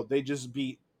like, "Bro, they just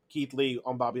beat Keith Lee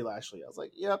on Bobby Lashley." I was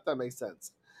like, "Yep, that makes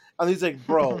sense." And he's like,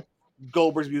 "Bro,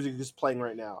 Goldberg's music is playing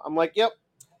right now." I'm like, "Yep,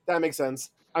 that makes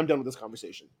sense. I'm done with this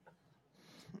conversation."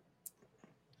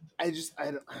 I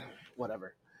don't,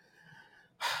 whatever.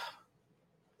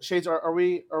 Shades, are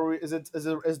we? Is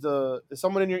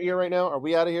someone in your ear right now? Are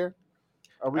we out of here?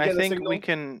 Are we I getting a think we signal?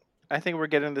 can. I think we're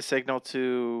getting the signal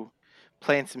to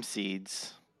plant some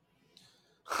seeds.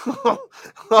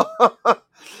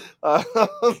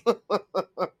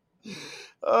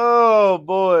 Oh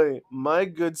boy, my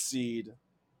good seed.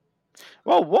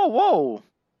 Whoa, whoa, whoa!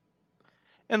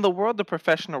 In the world of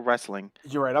professional wrestling,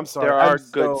 You're right. I'm there sorry. are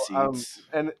good seeds.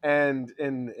 And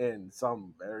in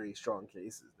some very strong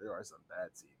cases, there are some bad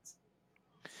seeds.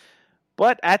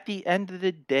 But at the end of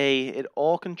the day, it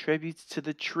all contributes to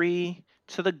the tree,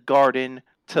 to the garden,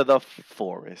 to the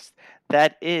forest.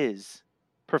 That is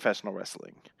professional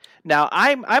wrestling. Now,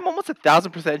 I'm almost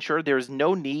 1,000% sure there is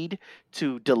no need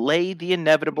to delay the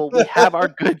inevitable. We have our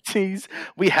good seeds,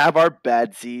 we have our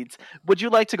bad seeds. Would you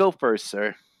like to go first,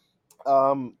 sir?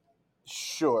 um,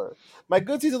 sure. My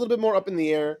good seed's a little bit more up in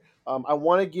the air. I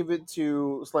want to give it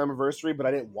to Slammiversary, but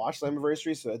I didn't watch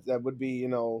Slammiversary, so that would be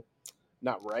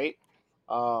not right.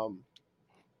 Um,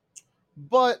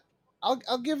 but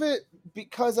I'll give it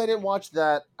because I didn't watch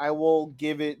that. I will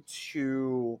give it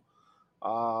to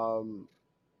um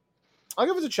I'll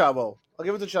give it to Chavo. I'll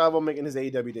give it to Chavo making his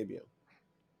AEW debut.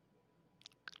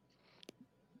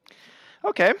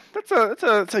 Okay,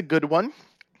 that's a good one.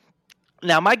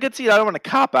 Now, my good seed, I don't want to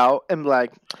cop out and be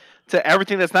like to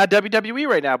everything that's not WWE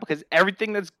right now because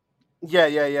everything that's Yeah,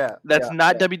 yeah, yeah, that's yeah,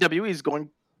 not yeah. WWE is going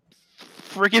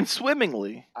freaking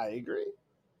swimmingly. I agree.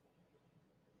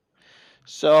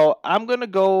 So I'm gonna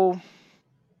go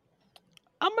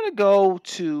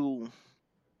to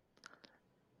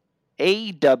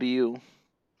AEW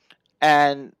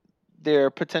and their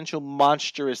potential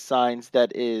monstrous signs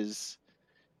that is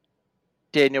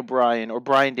Daniel Bryan or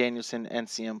Bryan Danielson and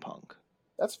CM Punk.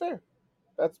 That's fair.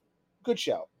 That's good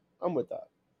shout. I'm with that.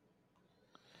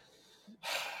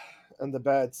 And the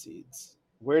bad seeds.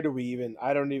 Where do we even?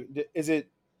 I don't even. Is it?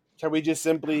 Can we just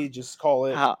simply just call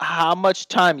it? How much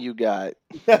time you got?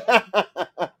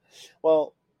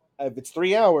 Well, if it's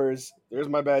 3 hours, there's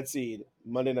my bad seed.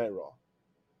 Monday Night Raw.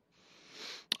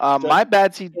 Just My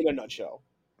bad seed, in a nutshell.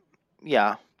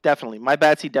 yeah, definitely. My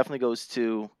bad seed definitely goes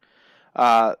to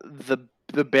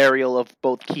the burial of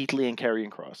both Keith Lee and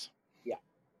Karrion Cross. Yeah,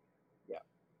 yeah.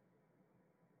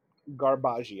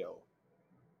 Garbaggio.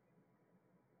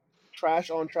 Trash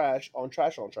on trash on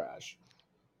trash on trash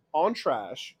on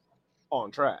trash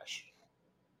on trash.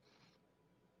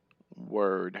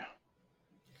 Word.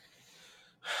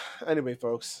 Anyway,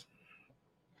 folks,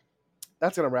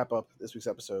 that's gonna wrap up this week's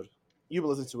episode You can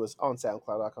listen to us on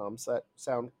SoundCloud.com.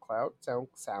 SoundCloud.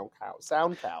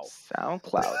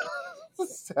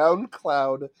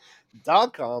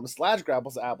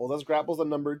 SoundCloud.com/Grapples to Apples. That's Grapples the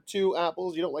number 2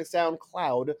 Apples. You don't like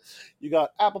SoundCloud. You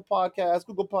got Apple Podcasts,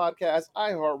 Google Podcasts,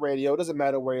 iHeartRadio. Doesn't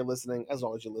matter where you're listening as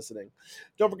long as you're listening.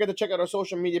 Don't forget to check out our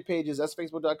social media pages. That's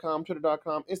Facebook.com,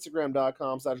 Twitter.com,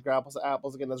 Instagram.com/Grapples to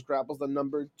Apples. Again, that's Grapples the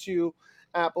number 2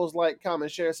 Apples. Like, comment,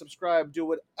 share, subscribe. Do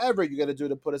whatever you got to do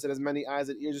to put us in as many eyes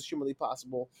and ears as humanly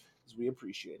possible, because we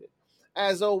appreciate it.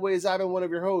 As always, I've been one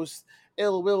of your hosts,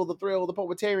 Ill Will, the Thrill, the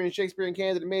Poetarian, Shakespearean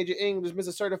Candidate, Major English,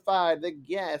 Mr. Certified, the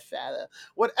Godfather.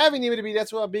 Whatever you need me to be,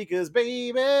 that's who I'll be, because,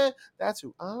 baby, that's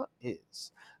who I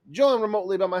is. Joined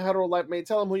remotely by my hetero life mate.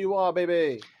 Tell him who you are,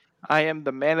 baby. I am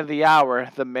the man of the hour,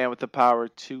 the man with the power,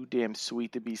 too damn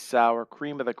sweet to be sour,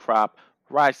 cream of the crop,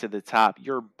 rise to the top,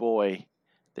 your boy,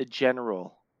 the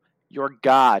general, your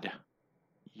god,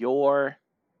 your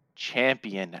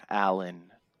champion, Alan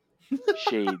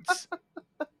Shades.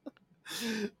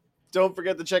 Don't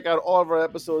forget to check out all of our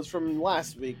episodes from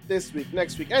last week, this week,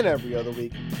 next week, and every other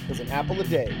week, because an apple a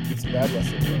day keeps a bad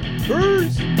wrestling.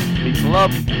 Peace and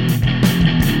love.